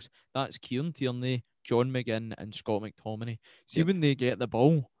everybody else. That's Kieran Tierney, John McGinn, and Scott McTominay. See, when they get the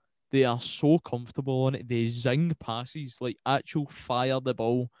ball, they are so comfortable on it. They zing passes, like actual fire the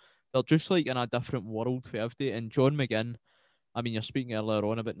ball. They're just like in a different world for everybody. And John McGinn, I mean, you're speaking earlier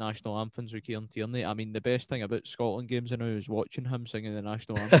on about national anthems with Kieran Tierney. I mean, the best thing about Scotland games now is watching him singing the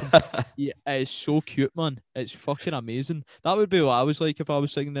national anthem. It is so cute, man. It's fucking amazing. That would be what I was like if I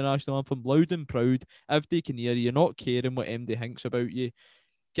was singing the national anthem, loud and proud. Everybody can hear you, not caring what MD thinks about you,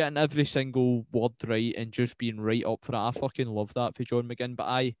 getting every single word right and just being right up for it. I fucking love that for John McGinn. But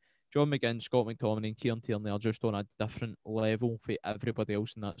John McGinn, Scott McTominay, and Kieran Tierney are just on a different level for everybody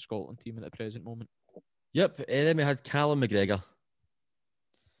else in that Scotland team at the present moment. Yep, and then we had Callum McGregor.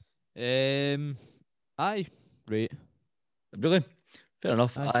 Right. Really? Fair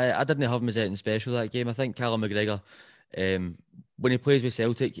enough. I didn't have him as anything special that game. I think Callum McGregor, when he plays with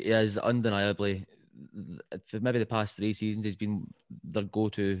Celtic, he is undeniably, for maybe the past 3 seasons, he's been their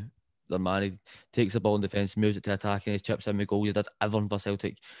go-to, their man. He takes the ball in defence, moves it to attack, and he chips in with goals. He does everything for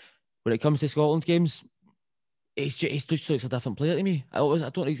Celtic. When it comes to Scotland games, he just looks a different player to me. I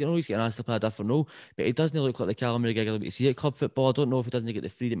don't know he's getting asked to play a different role, but he doesn't look like the Callum McGregor that you see at club football. I don't know if he doesn't get the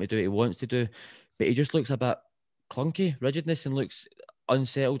freedom to do what he wants to do, but he just looks a bit clunky, rigidness, and looks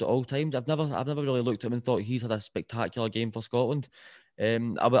unsettled at all times. I've never really looked at him and thought he's had a spectacular game for Scotland. I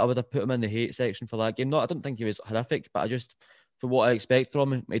would have put him in the hate section for that game. No, I don't think he was horrific, but for what I expect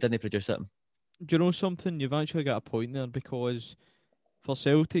from him, he didn't produce it. Do you know something? You've actually got a point there, because for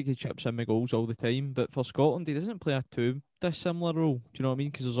Celtic, he chips in with goals all the time, but for Scotland, he doesn't play a too dissimilar role. Do you know what I mean?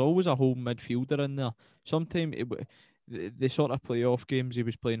 Because there's always a home midfielder in there. Sometimes the sort of playoff games, he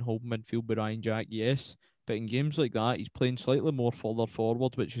was playing home midfield with Ryan Jack, yes, but in games like that, he's playing slightly more further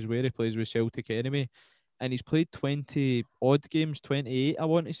forward, which is where he plays with Celtic anyway. And he's played 20 odd games, 28, I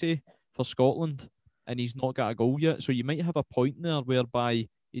want to say, for Scotland, and he's not got a goal yet. So you might have a point there whereby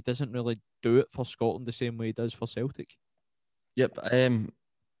he doesn't really do it for Scotland the same way he does for Celtic. Yep. I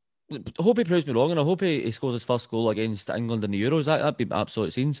hope he proves me wrong, and I hope he scores his first goal against England in the Euros. That'd be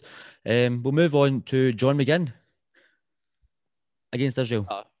absolute scenes. We'll move on to John McGinn against Israel.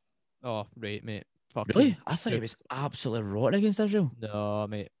 Oh, right, mate. Really? Fucking I thought he stupid. was absolutely rotten against Israel. No,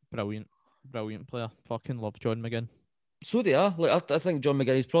 mate. Brilliant player. Fucking love John McGinn. So they are. Like I think John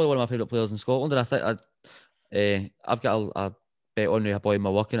McGinn is probably one of my favourite players in Scotland, and I think I've got a bet on a boy in my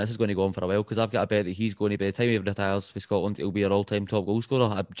work, and this is going to go on for a while because I've got a bet that he's going to, by the time he retires for Scotland, he'll be our all-time top goal scorer.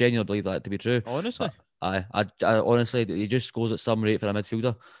 I genuinely believe that to be true. Honestly. I honestly, he just scores at some rate for a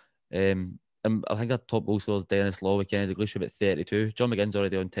midfielder. And I think our top goal scorer is Dennis Law with Kennedy Dalglish about 32. John McGinn's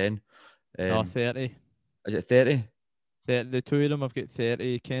already on 10. No, 30. Is it 30? The two of them have got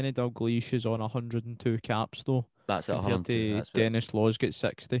 30. Kenny Dalglish is on 102 caps though. That's at Compared 102. to That's Dennis Law's get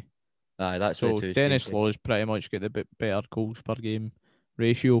 60. Aye, that's So the two. Dennis Law's pretty much got the better goals per game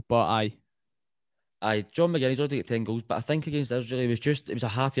ratio, but aye. John McGinn, he's already got 10 goals, but I think against Israel, it was a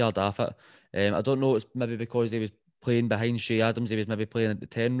half yard off it. I don't know, it's maybe because he was playing behind Shea Adams, he was maybe playing at the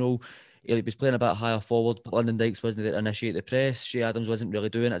 10 role. He was playing a bit higher forward, but Lyndon Dykes wasn't there to initiate the press. Shea Adams wasn't really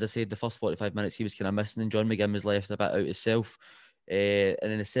doing it. As I said, the first 45 minutes he was kind of missing, and John McGinn was left a bit out himself. And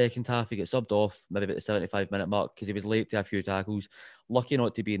in the second half, he got subbed off maybe about the 75-minute mark because he was late to a few tackles. Lucky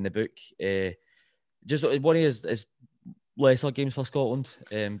not to be in the book. Just one of his lesser games for Scotland,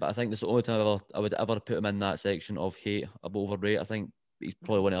 but I think this is the only time I would ever put him in that section of hate above overrate. I think he's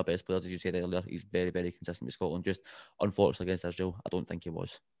probably one of our best players, as you said earlier. He's very, very consistent with Scotland. Just unfortunately against Israel, I don't think he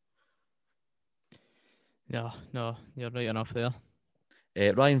was. Yeah, no, you're right enough there.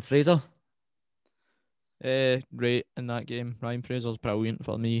 Ryan Fraser. Right in that game. Ryan Fraser's brilliant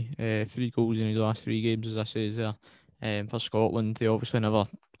for me. 3 goals in his last 3 games, as I says there. For Scotland, he obviously never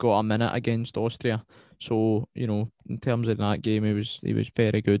got a minute against Austria. So, you know, in terms of that game, he was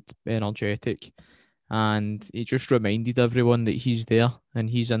very good, energetic, and he just reminded everyone that he's there and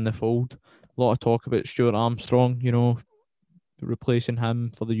he's in the fold. A lot of talk about Stuart Armstrong, you know, replacing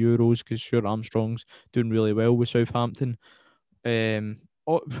him for the Euros because Stuart Armstrong's doing really well with Southampton.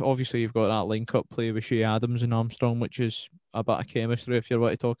 Obviously, you've got that link-up play with Shea Adams and Armstrong, which is a bit of chemistry if you're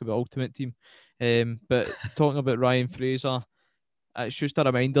want to talk about Ultimate Team. But talking about Ryan Fraser, it's just a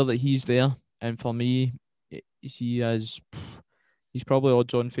reminder that he's there. And for me, he's probably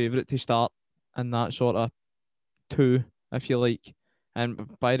odds-on favourite to start in that sort of 2, if you like.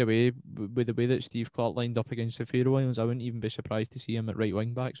 And by the way, with the way that Steve Clarke lined up against the Faroe Islands, I wouldn't even be surprised to see him at right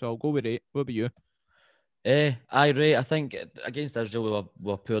wing back. So I'll go with 8. What about you? Ray, I think against Israel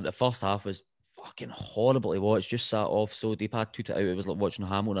we were poor. The first half was fucking horrible to watch. Just sat off so deep. I tweeted it out. It was like watching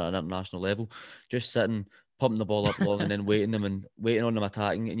Hamilton at an international level. Just sitting, pumping the ball up long and then waiting on them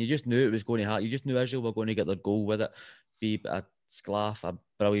attacking. And you just knew it was going to happen. You just knew Israel were going to get their goal with it. Be a Sclaff, a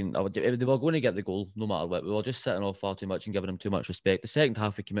brilliant. They were going to get the goal no matter what. We were just sitting off far too much and giving them too much respect. The second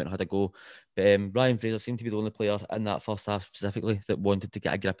half we came out and had a go. But Ryan Fraser seemed to be the only player in that first half specifically that wanted to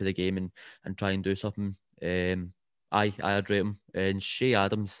get a grip of the game and try and do something. I'd rate him. And Shea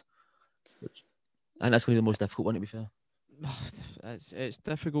Adams, which I think that's going to be the most difficult one, to be fair. It's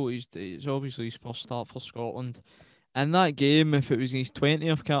difficult. It's obviously his first start for Scotland. In that game, if it was his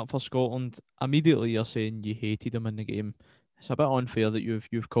 20th cap for Scotland, immediately you're saying you hated him in the game. It's a bit unfair that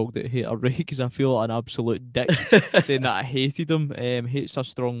you've called it hater, right? Because I feel like an absolute dick saying that I hated him. Hate's a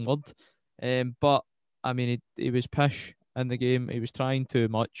strong word. But I mean, he was pish in the game. He was trying too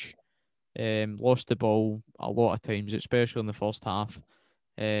much. Lost the ball a lot of times, especially in the first half.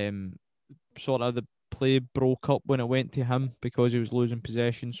 Sort of the play broke up when it went to him because he was losing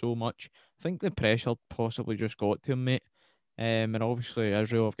possession so much. I think the pressure possibly just got to him, mate. And obviously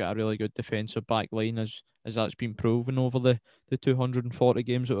Israel have got a really good defensive back line as that's been proven over the 240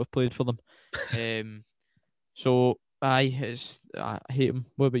 games that we've played for them. So I hate him.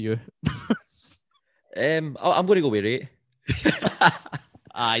 What about you? I'm going to go with 8.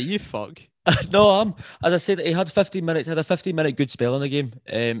 You fuck. No, as I said, he had 15 minutes, had a 15-minute good spell in the game.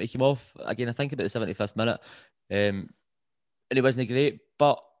 He came off again, I think about the 75th minute. And he wasn't great,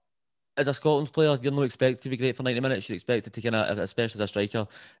 but as a Scotland player, you're not expected to be great for 90 minutes. You're expected to kind of, especially as a striker,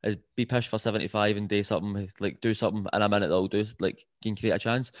 is be pushed for 75 and do something in a minute that'll do, like, can create a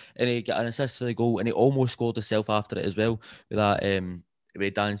chance. And he got an assist for the goal, and he almost scored himself after it as well, with that, where he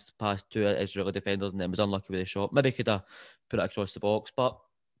danced past 2 Israeli defenders and then was unlucky with a shot. Maybe could have put it across the box, but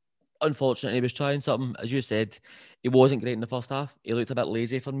unfortunately, he was trying something. As you said, he wasn't great in the first half. He looked a bit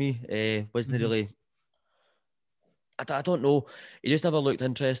lazy for me. Wasn't really. I don't know. He just never looked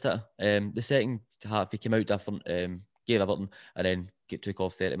interested. The second half, he came out different. Gave Everton and then took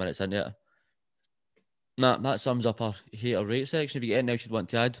off 30 minutes into it. Nah, that sums up our hate or rate section. Have you got anything else you'd want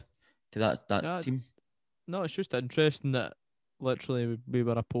to add to that Yeah, team? no, it's just interesting that literally we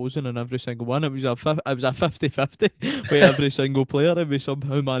were opposing in every single one. It was a 50-50 with every single player, and we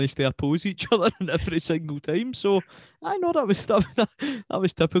somehow managed to oppose each other in every single time. So I know that was that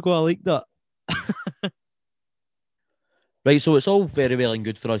was typical. I like that. Right, so it's all very well and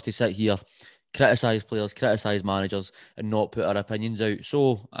good for us to sit here, criticise players, criticise managers, and not put our opinions out.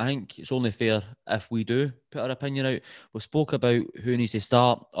 So I think it's only fair if we do put our opinion out. We spoke about who needs to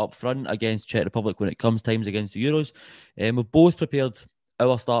start up front against Czech Republic when it comes times against the Euros. We've both prepared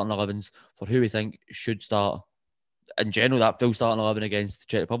our starting 11s for who we think should start in general, that full starting 11 against the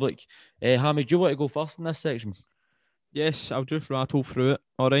Czech Republic. Hammy, do you want to go first in this section? Yes, I'll just rattle through it.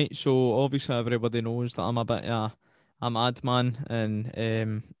 All right. So obviously everybody knows that I'm a bit of a madman,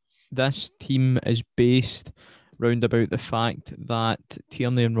 and this team is based round about the fact that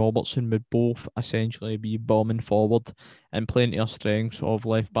Tierney and Robertson would both essentially be bombing forward and plenty of strengths of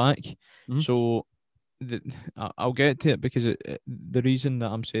left back. Mhm. So I'll get to it because the reason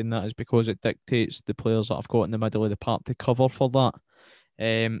that I'm saying that is because it dictates the players that I've got in the middle of the park to cover for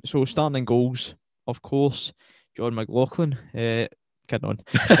that. So starting in goals, of course, John McLaughlin. Kidding on.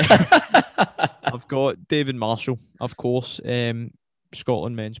 I've got David Marshall, of course.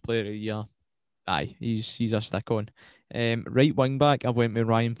 Scotland Men's Player of the Year. Aye, he's a stick on. Right wing back, I've went with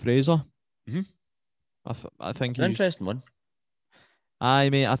Ryan Fraser. Mhm. I think It's an he's. interesting one. Aye,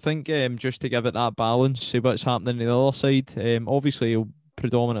 mate. I think just to give it that balance, see what's happening on the other side. Obviously he'll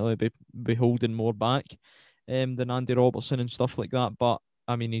predominantly be holding more back, than Andy Robertson and stuff like that. But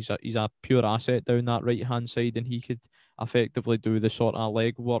I mean, he's a pure asset down that right hand side, and he could effectively do the sort of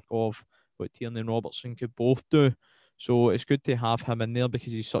leg work of what Tierney and Robertson could both do. So it's good to have him in there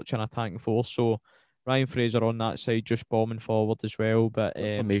because he's such an attacking force. So Ryan Fraser on that side, just bombing forward as well. But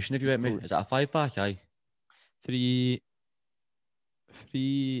What formation have you went with? Is that a 5 back? Aye. three,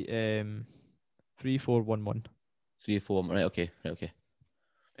 three, 3-4-1-1. 3-4. Right, okay. Right, okay.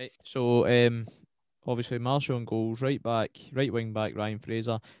 Right. So obviously Marshall and goals, right back, right wing back, Ryan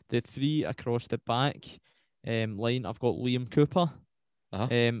Fraser. The three across the back line, I've got Liam Cooper,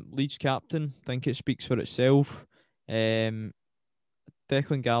 Uh-huh. Leeds captain. Think it speaks for itself. Um,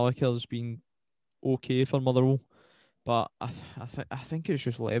 Declan Gallagher's been okay for Motherwell, but I think it's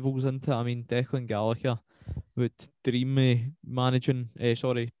just levels into it. I mean, Declan Gallagher would dream me managing,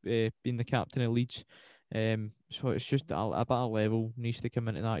 being the captain of Leeds. So it's just a bit of level needs to come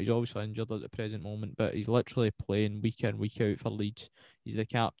into that. He's obviously injured at the present moment, but he's literally playing week in, week out for Leeds. He's the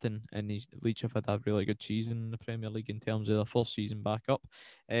captain, and Leeds have had a really good season in the Premier League in terms of their first season back up.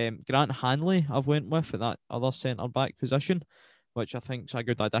 Grant Hanley, I've went with at that other centre back position, which I think's a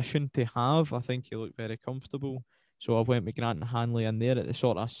good addition to have. I think he looked very comfortable. So I've went with Grant Hanley in there at the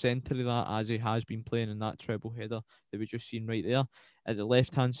sort of centre of that, as he has been playing in that treble header that we just seen right there. At the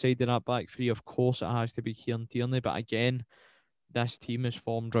left hand side of that back three, of course, it has to be Kieran Tierney. But again, this team is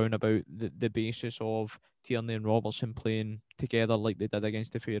formed round about the basis of Tierney and Robertson playing together like they did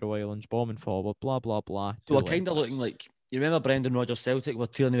against the Faroe Islands, bombing forward, blah, blah, blah. So Two we're left kind of backs. looking like, you remember Brendan Rodgers Celtic, where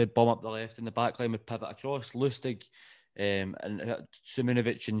Tierney would bomb up the left and the back line would pivot across. Lustig and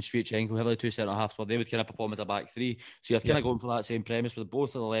Simonovic and Shevchenko, whoever the two centre halves were, they would kind of perform as a back three. So you're kind Yeah. of going for that same premise with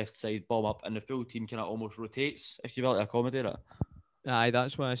both of the left side bomb up and the full team kind of almost rotates, if you will, to accommodate it. Aye,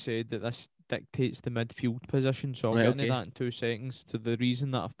 that's why I said that this dictates the midfield position. So I'll Right, get into okay. that in 2 seconds. To the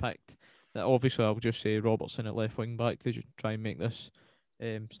reason that I've picked that, obviously, I'll just say Robertson at left wing back to try and make this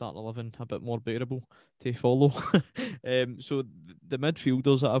starting 11 a bit more bearable to follow. So the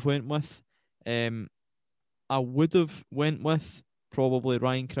midfielders that I've went with, um, I would have went with probably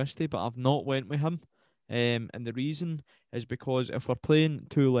Ryan Christie, but I've not went with him. And the reason is because if we're playing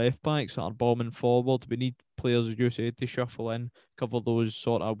two left backs that are bombing forward, we need players, as you said, to shuffle in, cover those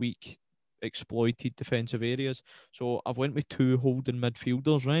sort of weak, exploited defensive areas. So I've went with two holding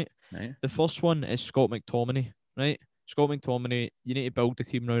midfielders, right? Right. The first one is Scott McTominay, right? Scott McTominay, you need to build the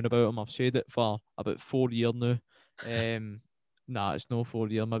team round about him. I've said it for about 4 years now. Nah, it's no 4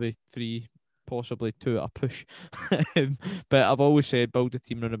 year, maybe three, possibly two at a push. But I've always said build a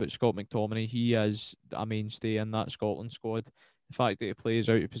team round about Scott McTominay. He is a mainstay in that Scotland squad. The fact that he plays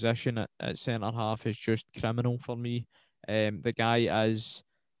out of position at centre half is just criminal for me. The guy is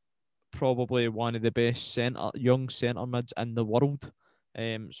probably one of the best young centre mids in the world.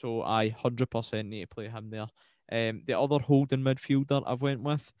 So I 100% need to play him there. The other holding midfielder I've went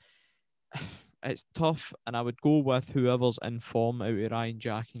with, it's tough, and I would go with whoever's in form out of Ryan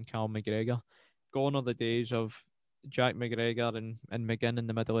Jack and Cal McGregor. Gone are the days of Jack McGregor and McGinn in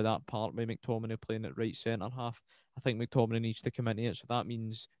the middle of that part with McTominay playing at right centre half. I think McTominay needs to come into it, so that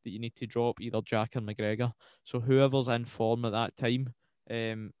means that you need to drop either Jack or McGregor. So whoever's in form at that time,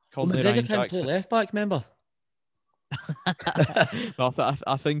 Well, currently McGregor Ryan can't play Jackson. left back, remember? Well,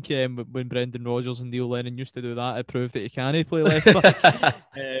 I think when Brendan Rodgers and Neil Lennon used to do that, it proved that he can't play left back.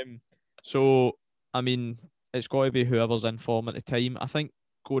 So I mean, it's got to be whoever's in form at the time. I think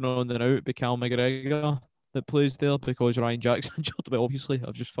going on and out it'd be Cal McGregor that plays there because Ryan Jackson injured. But obviously,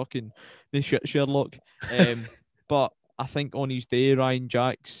 I've just fucking the shit Sherlock. But I think on his day, Ryan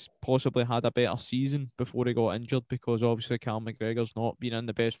Jacks possibly had a better season before he got injured because obviously Cal McGregor's not been in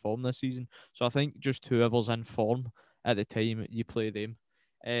the best form this season. So I think just whoever's in form at the time, you play them.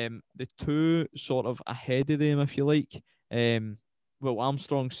 The two sort of ahead of them, if you like. Well,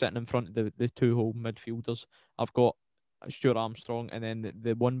 Armstrong sitting in front of the two home midfielders. I've got Stuart Armstrong, and then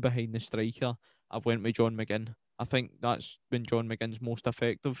the one behind the striker, I've went with John McGinn. I think that's when John McGinn's most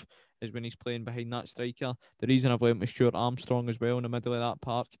effective, is when he's playing behind that striker. The reason I've went with Stuart Armstrong as well in the middle of that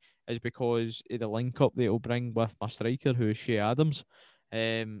park is because of the link up that it'll bring with my striker, who is Shea Adams.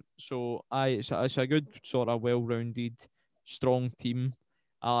 So it's a good sort of well-rounded, strong team.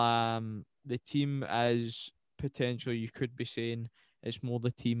 The team is potentially, you could be saying, it's more the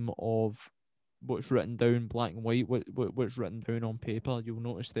team of what's written down black and white, what's written down on paper. You'll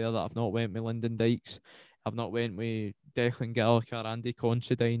notice there that I've not went with Lyndon Dykes, I've not went with Declan Gallagher, Andy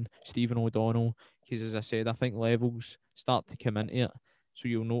Considine, Stephen O'Donnell, because as I said, I think levels start to come into it. So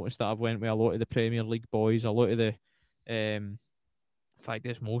you'll notice that I've went with a lot of the Premier League boys, a lot of the in fact,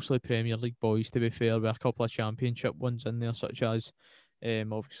 it's mostly Premier League boys, to be fair, with a couple of Championship ones in there, such as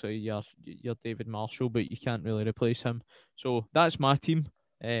obviously your David Marshall, but you can't really replace him. So that's my team.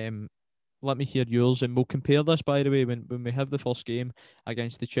 Let me hear yours, and we'll compare this, by the way, when we have the first game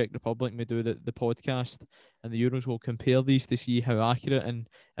against the Czech Republic and we do the podcast and the Euros. We'll compare these to see how accurate and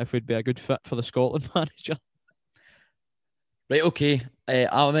if we'd be a good fit for the Scotland manager. Right, okay.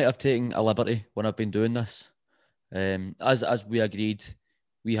 I might have taken a liberty when I've been doing this. As we agreed,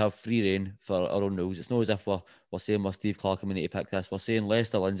 we have free reign for our own rules. It's not as if we're saying we're Steve Clarke and we need to pick this. We're saying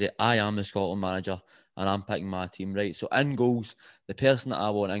Lester Lindsay, I am the Scotland manager and I'm picking my team, right? So in goals, the person that I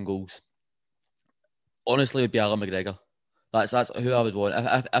want in goals, honestly, would be Alan McGregor. That's who I would want.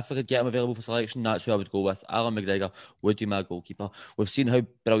 If I could get him available for selection, that's who I would go with. Alan McGregor would be my goalkeeper. We've seen how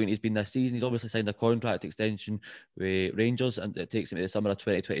brilliant he's been this season. He's obviously signed a contract extension with Rangers, and it takes him to the summer of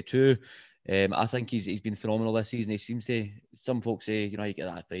 2022. I think he's been phenomenal this season. He seems to, some folks say, you get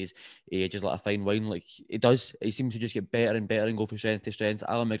that phrase, he ages like a fine wine. Like, he does. He seems to just get better and better and go from strength to strength.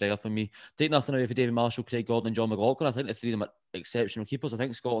 Alan McGregor for me. Take nothing away from David Marshall, Craig Gordon and John McLaughlin. I think the three of them are exceptional keepers. I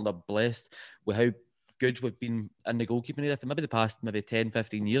think Scotland are blessed with how good we've been in the goalkeeping area for maybe the past 10,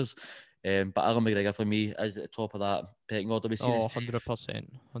 15 years. But Alan McGregor for me is at the top of that pecking order. We've seen 100%.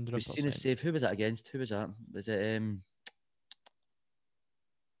 We've seen his save. Who was it against? Who was that? Was it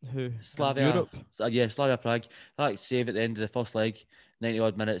who? Slavia? Europe? Yeah, Slavia Prague. That save at the end of the first leg, 90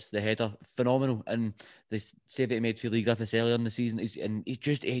 odd minutes, the header, phenomenal. And the save that he made for Lee Griffiths earlier in the season,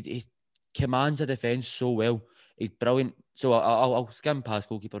 he commands a defence so well. He's brilliant. So I'll skim past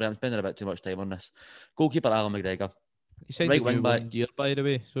goalkeeper. I'm spending a bit too much time on this. Goalkeeper Alan McGregor. He signed Right a wing new back. 1 year, by the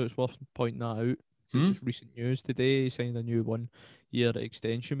way, so it's worth pointing that out. It's recent news today. He signed a new 1 year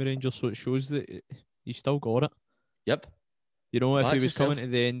extension with Rangers, so it shows that he's still got it. Yep. If he was coming to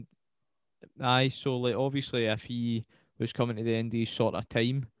the end, so like obviously if he was coming to the end of his sort of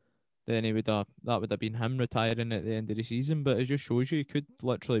time, then that would have been him retiring at the end of the season. But it just shows you he could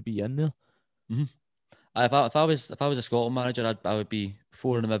literally be in there. Mm-hmm. If I was a Scotland manager, I would be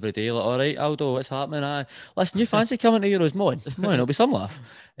phoning him every day. Like, all right, Aldo, what's happening? Listen, you fancy coming to Euros? Come on, it'll be some laugh.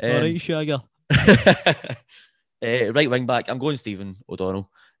 All right, Shagger. Right wing back, I'm going Stephen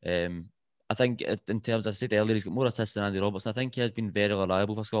O'Donnell. I think in terms, I said earlier, he's got more assists than Andy Robertson. I think he has been very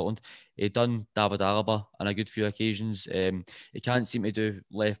reliable for Scotland. He done David Alaba on a good few occasions. He can't seem to do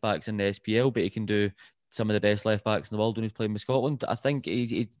left backs in the SPL, but he can do some of the best left backs in the world when he's playing with Scotland. I think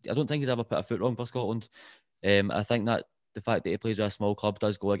I don't think he's ever put a foot wrong for Scotland. I think that the fact that he plays with a small club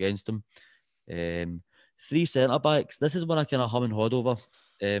does go against him. 3 centre backs. This is one I kind of hum and hod over.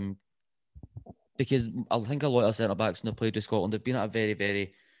 Because I think a lot of centre backs when they've played with Scotland have been at a very,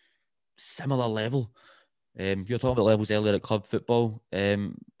 very similar level. You're talking about levels earlier at club football. I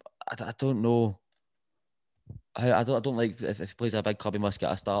don't know. I don't like if he plays a big club, he must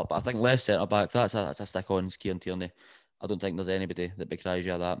get a start. But I think left centre back, that's a stick on Kieran Tierney. I don't think there's anybody that becries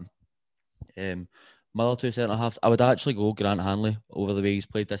you of that. My other 2 centre halves, I would actually go Grant Hanley over the way he's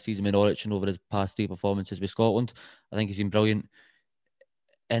played this season with Norwich and over his past 3 performances with Scotland. I think he's been brilliant.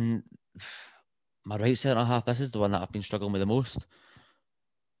 And My right centre half, this is the one that I've been struggling with the most.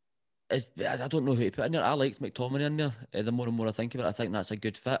 I don't know who to put in there. I liked McTominay in there. The more and more I think of it, I think that's a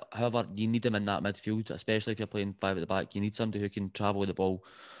good fit. However, you need him in that midfield, especially if you're playing five at the back. You need somebody who can travel with the ball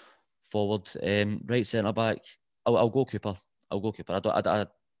forward. Right centre back, I'll go Cooper. I'll go Cooper. I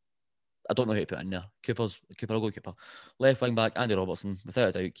don't know who to put in there. Cooper. I'll go Cooper. Left wing back, Andy Robertson. Without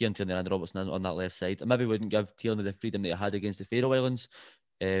a doubt, Kieran Tierney and Andy Robertson on that left side. I maybe wouldn't give Tierney the freedom that he had against the Faroe Islands.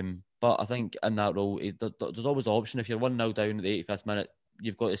 But I think in that role, there's always the option. If you're 1-0 down at the 85th minute,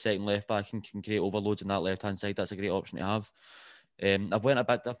 you've got the second left back and can create overloads on that left-hand side. That's a great option to have. I've went a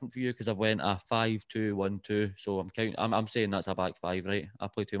bit different for you because I've went a 5-2-1-2. So I'm saying that's a back five, right? I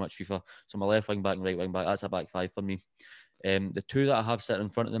play too much FIFA. So my left wing back and right wing back, that's a back five for me. The two that I have sitting in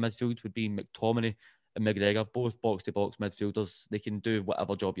front of the midfield would be McTominay and McGregor, both box-to-box midfielders. They can do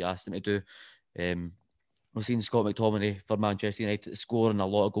whatever job you ask them to do. We've seen Scott McTominay for Manchester United scoring a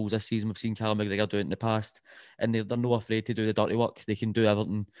lot of goals this season. We've seen Callum McGregor do it in the past, and they're not afraid to do the dirty work. They can do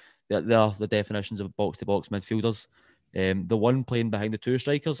everything. They are the definitions of box-to-box midfielders. The one playing behind the two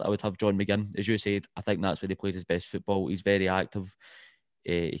strikers, I would have John McGinn. As you said, I think that's where he plays his best football. He's very active.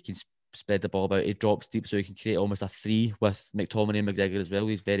 He can spread the ball about. He drops deep, so he can create almost a three with McTominay and McGregor as well.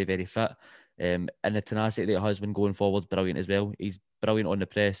 He's very, very fit. And the tenacity that he has been going forward, brilliant as well. He's brilliant on the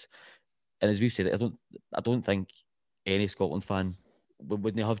press. And as we've said, I don't think any Scotland fan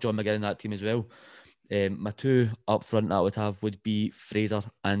wouldn't have John McGinn in that team as well. My two up front that I would have would be Fraser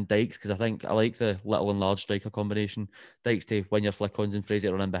and Dykes, because I like the little and large striker combination. Dykes to win your flick-ons and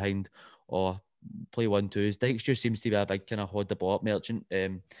Fraser run in behind or play 1-2s. Dykes just seems to be a big kind of hold the ball up merchant.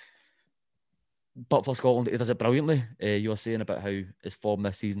 But for Scotland, he does it brilliantly. You were saying about how his form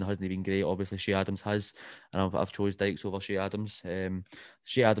this season hasn't been great. Obviously, Shea Adams has, and I've chose Dykes over Shea Adams.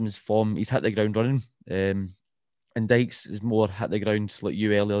 Shea Adams' form, he's hit the ground running. And Dykes is more hit the ground like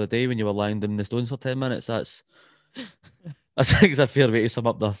you earlier the day when you were lying down in the stones for 10 minutes. I think it's a fair way to sum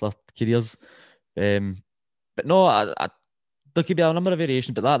up their careers. But no, there could be a number of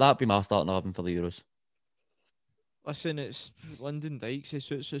variations, but that'd be my starting 11 for the Euros. Listen, it's Lyndon Dykes. He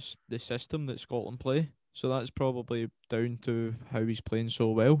suits the system that Scotland play. So that's probably down to how he's playing so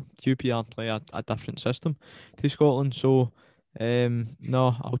well. QPR play a different system to Scotland. So,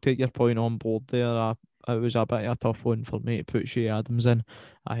 no, I'll take your point on board there. It was a bit of a tough one for me to put Shea Adams in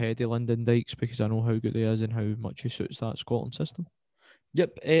ahead of Lyndon Dykes because I know how good he is and how much he suits that Scotland system.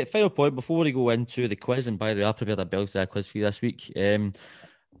 Yep. Final point before we go into the quiz, and by the way, I prepared a belt that quiz for you this week.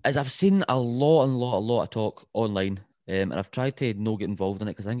 As I've seen a lot of talk online, and I've tried to not get involved in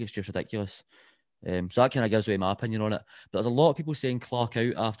it because I think it's just ridiculous. So that kind of gives away my opinion on it. But there's a lot of people saying Clarke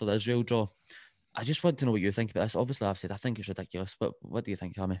out after the Israel draw. I just want to know what you think about this. Obviously, I've said I think it's ridiculous, but what do you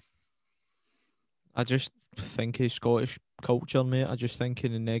think, Hammy? I just think of Scottish culture, mate. I just think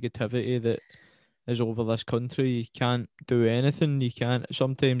of the negativity that is over this country. You can't do anything. You can't.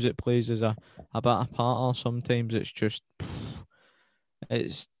 Sometimes it plays as a bit of part, or sometimes it's just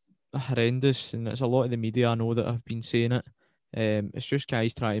it's horrendous, and it's a lot of the media I know that have been saying it. It's just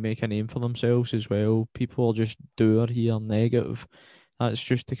guys trying to make a name for themselves as well. People are just dour here, negative. That's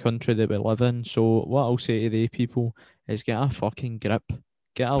just the country that we live in. So what I'll say to the people is get a fucking grip,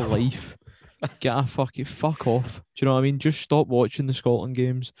 get a life. Get a fucking fuck off. Do you know what I mean? Just stop watching the Scotland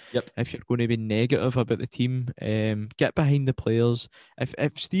games. Yep. If you're going to be negative about the team, get behind the players.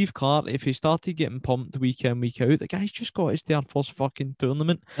 If Steve Clarke, if he started getting pumped week in, week out, the guy's just got his their first fucking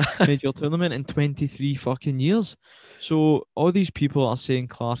tournament, major tournament in 23 fucking years. So all these people are saying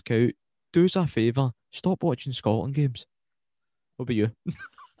Clarke out. Do us a favour, stop watching Scotland games. What about you?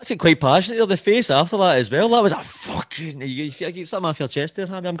 That's quite passionate. The face after that as well. That was a fucking. You get something off your chest there,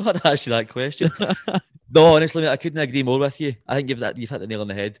 Hammy. I'm glad I asked you that question. No, honestly, mate, I couldn't agree more with you. I think you've hit the nail on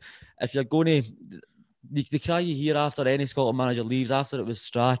the head. If you're going to. The cry you hear after any Scotland manager leaves, after it was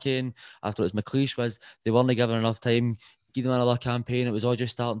Strachan, after it was McLeish, was they weren't given enough time, give them another campaign. It was all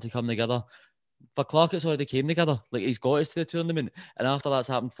just starting to come together. For Clarke, it's already came together. Like, he's got us to the tournament, and after that's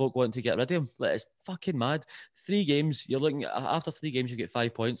happened, folk want to get rid of him. Like, it's fucking mad. 3 games, you're looking at, after 3 games, you get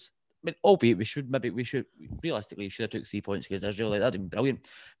 5 points. I mean, albeit we should realistically have took 3 points against Israel. Like, that'd been brilliant.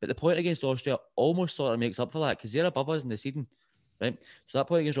 But the point against Austria almost sort of makes up for that because they're above us in the seeding, right? So that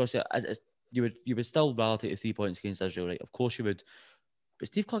point against Austria, you would still rally to 3 points against Israel, right? Of course you would. But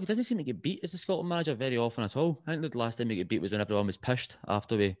Steve Clarke doesn't seem to get beat as the Scotland manager very often at all. I think the last time he got beat was when everyone was pushed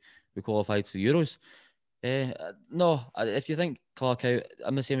after we qualified for the Euros. No, if you think Clarke out,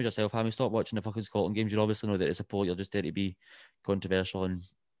 I'm the same as yourself, Hammy. Stop watching the fucking Scotland games. You obviously know that it's a poll. You're just there to be controversial and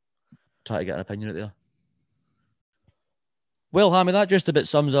try to get an opinion out there. Well, Hammy, that just about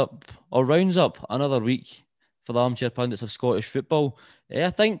sums up or rounds up another week for the Armchair Pundits of Scottish football. I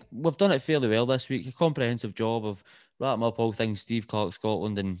think we've done it fairly well this week. A comprehensive job of wrapping up all things Steve Clarke,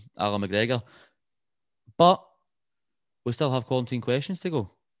 Scotland, and Alan McGregor. But we still have quarantine questions to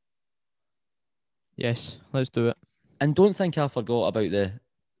go. Yes, let's do it. And don't think I forgot about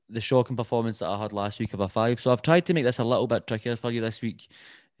the shocking performance that I had last week of a 5. So I've tried to make this a little bit trickier for you this week.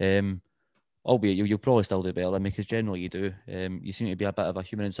 Albeit you'll probably still do better than me, because generally you do. You seem to be a bit of a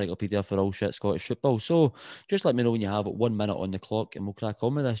human encyclopedia for all shit Scottish football. So just let me know when you have 1 minute on the clock and we'll crack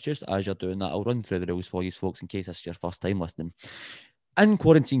on with this. Just as you're doing that, I'll run through the rules for you folks in case this is your first time listening. In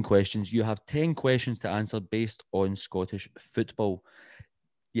quarantine questions, you have 10 questions to answer based on Scottish football.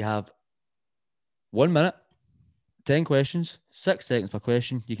 You have 1 minute, 10 questions, 6 seconds per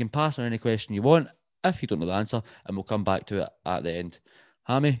question. You can pass on any question you want if you don't know the answer, and we'll come back to it at the end.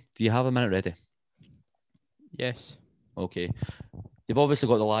 Hammy, do you have a minute ready? Yes. Okay. You've obviously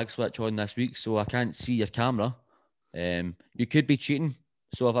got the lag switch on this week, so I can't see your camera. You could be cheating.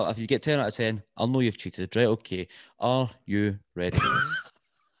 So if you get 10 out of 10, I'll know you've cheated. Right, okay. Are you ready?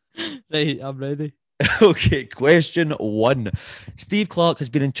 Right, I'm ready. Okay, question 1. Steve Clarke has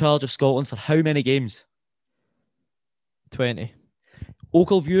been in charge of Scotland for how many games? 20.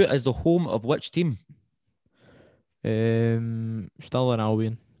 Oakleview is the home of which team? Still in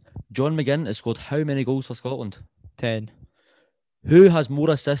Albion. John McGinn has scored how many goals for Scotland? 10. Who has more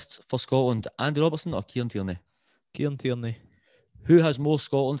assists for Scotland, Andy Robertson or Kieran Tierney? Kieran Tierney. Who has more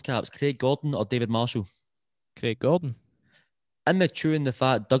Scotland caps, Craig Gordon or David Marshall? Craig Gordon. In the Chewing the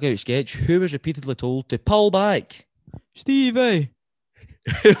Fat dugout sketch, who was repeatedly told to pull back? Stevie.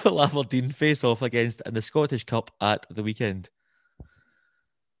 Who will Aberdeen face off against in the Scottish Cup at the weekend?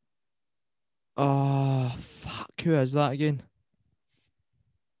 Oh, fuck. Who is that again?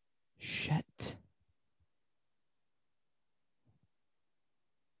 Shit.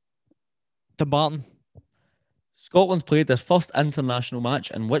 Dumbarton. Scotland played their first international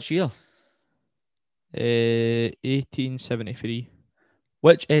match in which year? 1873.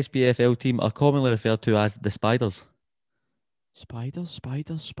 Which SPFL team are commonly referred to as the Spiders? Spiders.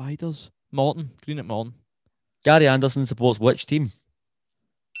 Morton. Green at Morton. Gary Anderson supports which team?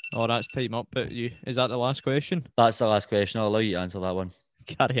 Oh, that's time up. But is that the last question? That's the last question. I'll allow you to answer that one.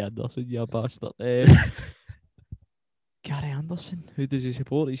 Gary Anderson, you bastard. Gary Anderson. Who does he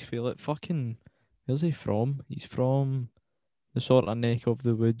support? He's feel it. Fucking. Where's he from? He's from the sort of neck of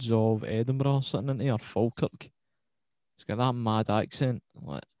the woods of Edinburgh or something, isn't he? Or Falkirk. He's got that mad accent.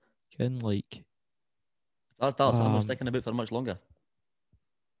 Like, That's I'm not sticking about for much longer.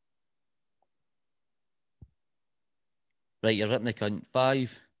 Right, you're ripping the cunt.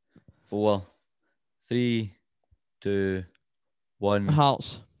 5, 4, 3, 2, 1.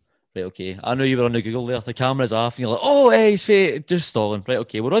 Hearts. Right, okay. I know you were on the Google there. The camera's off, and you're like, oh, hey, he's fake. Just stalling. Right,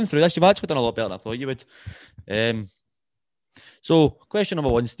 okay. We'll run through this. You've actually done a lot better than I thought you would. So, question number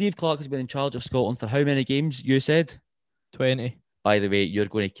 1. Steve Clarke has been in charge of Scotland for how many games, you said? 20. By the way, you're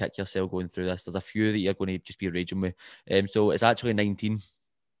going to kick yourself going through this. There's a few that you're going to just be raging with. So, it's actually 19.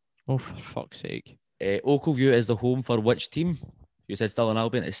 Oh, for fuck's sake. Oakleview is the home for which team? You said still in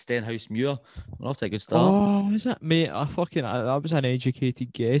Albion. It's Stenhousemuir. We're off to a good start. Oh, is it? Mate, that was an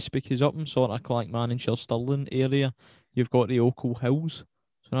educated guess, because up in sort of Clackmannanshire, Stirling area, you've got the Oakle Hills.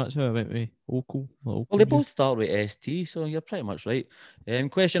 So that's how I went with Oakle. Well, they both start with ST, so you're pretty much right.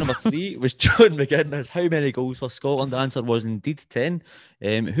 Question number 3 was John McGinn has how many goals for Scotland? The answer was indeed 10.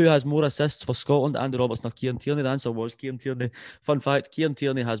 Who has more assists for Scotland? Andy Robertson or Kieran Tierney? The answer was Kieran Tierney. Fun fact, Kieran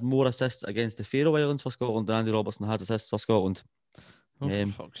Tierney has more assists against the Faroe Islands for Scotland than Andy Robertson has assists for Scotland. Oh,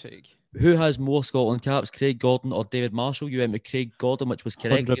 for fuck's sake. Who has more Scotland caps, Craig Gordon or David Marshall? You went with Craig Gordon, which was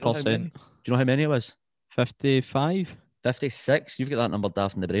correct. 100%. Do you know how many it was? 55. 56. You've got that number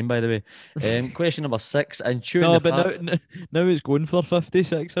daft in the brain, by the way. Question number 6. And no, but now it's going for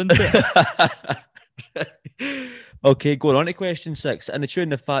 56, isn't it? Okay, going on to question 6. In the Chewing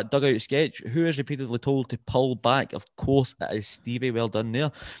the Fat dugout sketch, who is repeatedly told to pull back? Of course, it is Stevie. Well done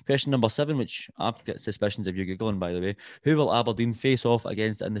there. Question number 7, which I've got suspicions of you Googling, by the way. Who will Aberdeen face off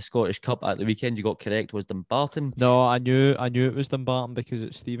against in the Scottish Cup at the weekend? You got correct, was Dumbarton. No, I knew it was Dumbarton because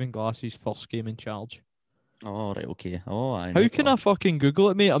it's Stephen Glass's first game in charge. Oh, right, okay. Oh, I How can I fucking Google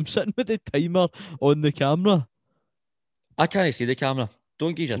it, mate? I'm sitting with the timer on the camera. I can't see the camera.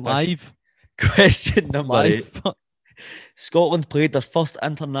 Don't give your live. Question number 8. Scotland played their first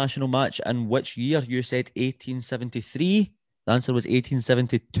international match in which year? You said 1873. The answer was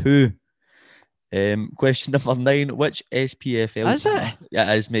 1872. Question number 9. Which SPFL? Is it?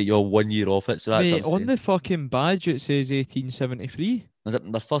 Yeah, it is, mate. You're 1 year off it. So that's mate, on the fucking badge it says 1873.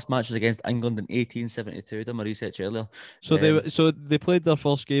 Their first match was against England in 1872. Did my research earlier. So they played their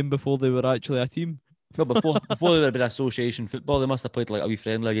first game before they were actually a team. Well, before there had been association football, they must have played like a wee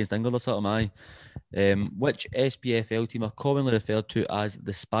friendly against England or something. Aye. Which SPFL team are commonly referred to as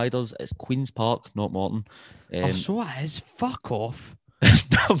the Spiders? It's Queen's Park, not Morton. Oh, so it is. Fuck off.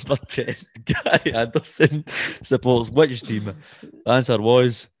 Number 10, Gary Anderson supports which team? The answer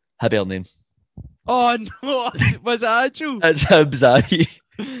was Hibernian. Oh no, was it actual? It's Hibs, aye.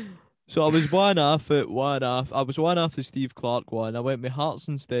 So I was one off at one off. I was one off the Steve Clarke one. I went with Hearts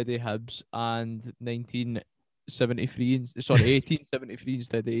and Steady Hibs and 1973. Sorry, 1873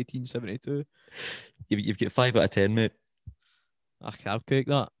 instead of 1872. You've got 5 out of 10, mate. I'll take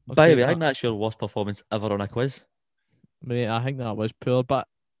that. By the way, I think that's your worst performance ever on a quiz. Mate, I think that was poor, but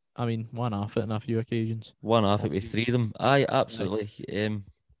I mean, one off it on a few occasions. One off it with 3 of them. Aye, absolutely.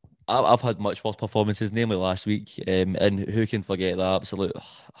 I've had much worse performances, namely last week. And who can forget that absolute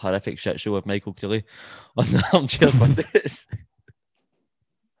horrific shit show of Michael Cooley on the Armchair Pundits?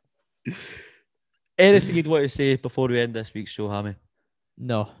 Anything you'd want to say before we end this week's show, Hammy?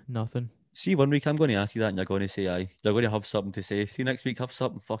 No, nothing. See, one week I'm going to ask you that and you're going to say aye. You're going to have something to say. See, next week have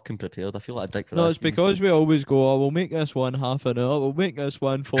something fucking prepared. I feel like a dick for that. No, it's because we always go, oh, we'll make this one half an hour, we'll make this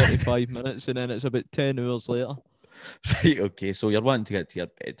one 45 minutes, and then it's about 10 hours later. Right, okay, so you're wanting to get to your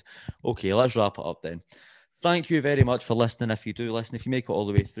bed. Okay, let's wrap it up then. Thank you very much for listening. If you do listen, if you make it all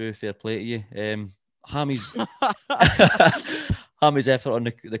the way through, fair play to you. Hammy's Hammy's effort on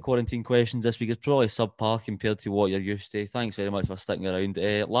the quarantine questions this week is probably subpar compared to what you're used to. Thanks very much for sticking around.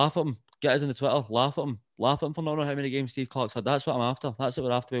 Laugh at him. Get us on the Twitter. Laugh at him. Laugh at him for not knowing how many games Steve Clarke's had. That's what I'm after. That's what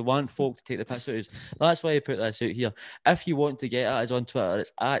we're after. We want folk to take the piss out of us. That's why I put this out here. If you want to get at us on Twitter,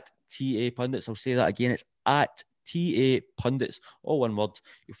 it's at TA Pundits. I'll say that again. It's at TA Pundits, all one word.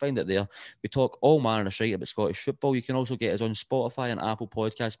 You'll find it there. We talk all manner of shite about Scottish football. You can also get us on Spotify and Apple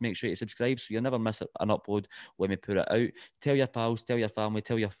Podcasts. Make sure you subscribe so you never miss an upload when we put it out. Tell your pals, tell your family,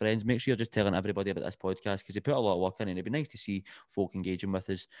 tell your friends. Make sure you're just telling everybody about this podcast because they put a lot of work in and it'd be nice to see folk engaging with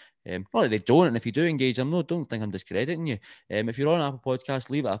us. Not that they don't, and if you do engage them, no, don't think I'm discrediting you. If you're on Apple Podcasts,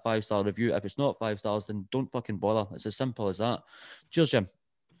 leave it a 5-star review. If it's not 5 stars, then don't fucking bother. It's as simple as that. Cheers, Jim.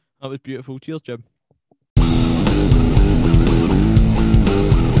 That was beautiful. Cheers, Jim.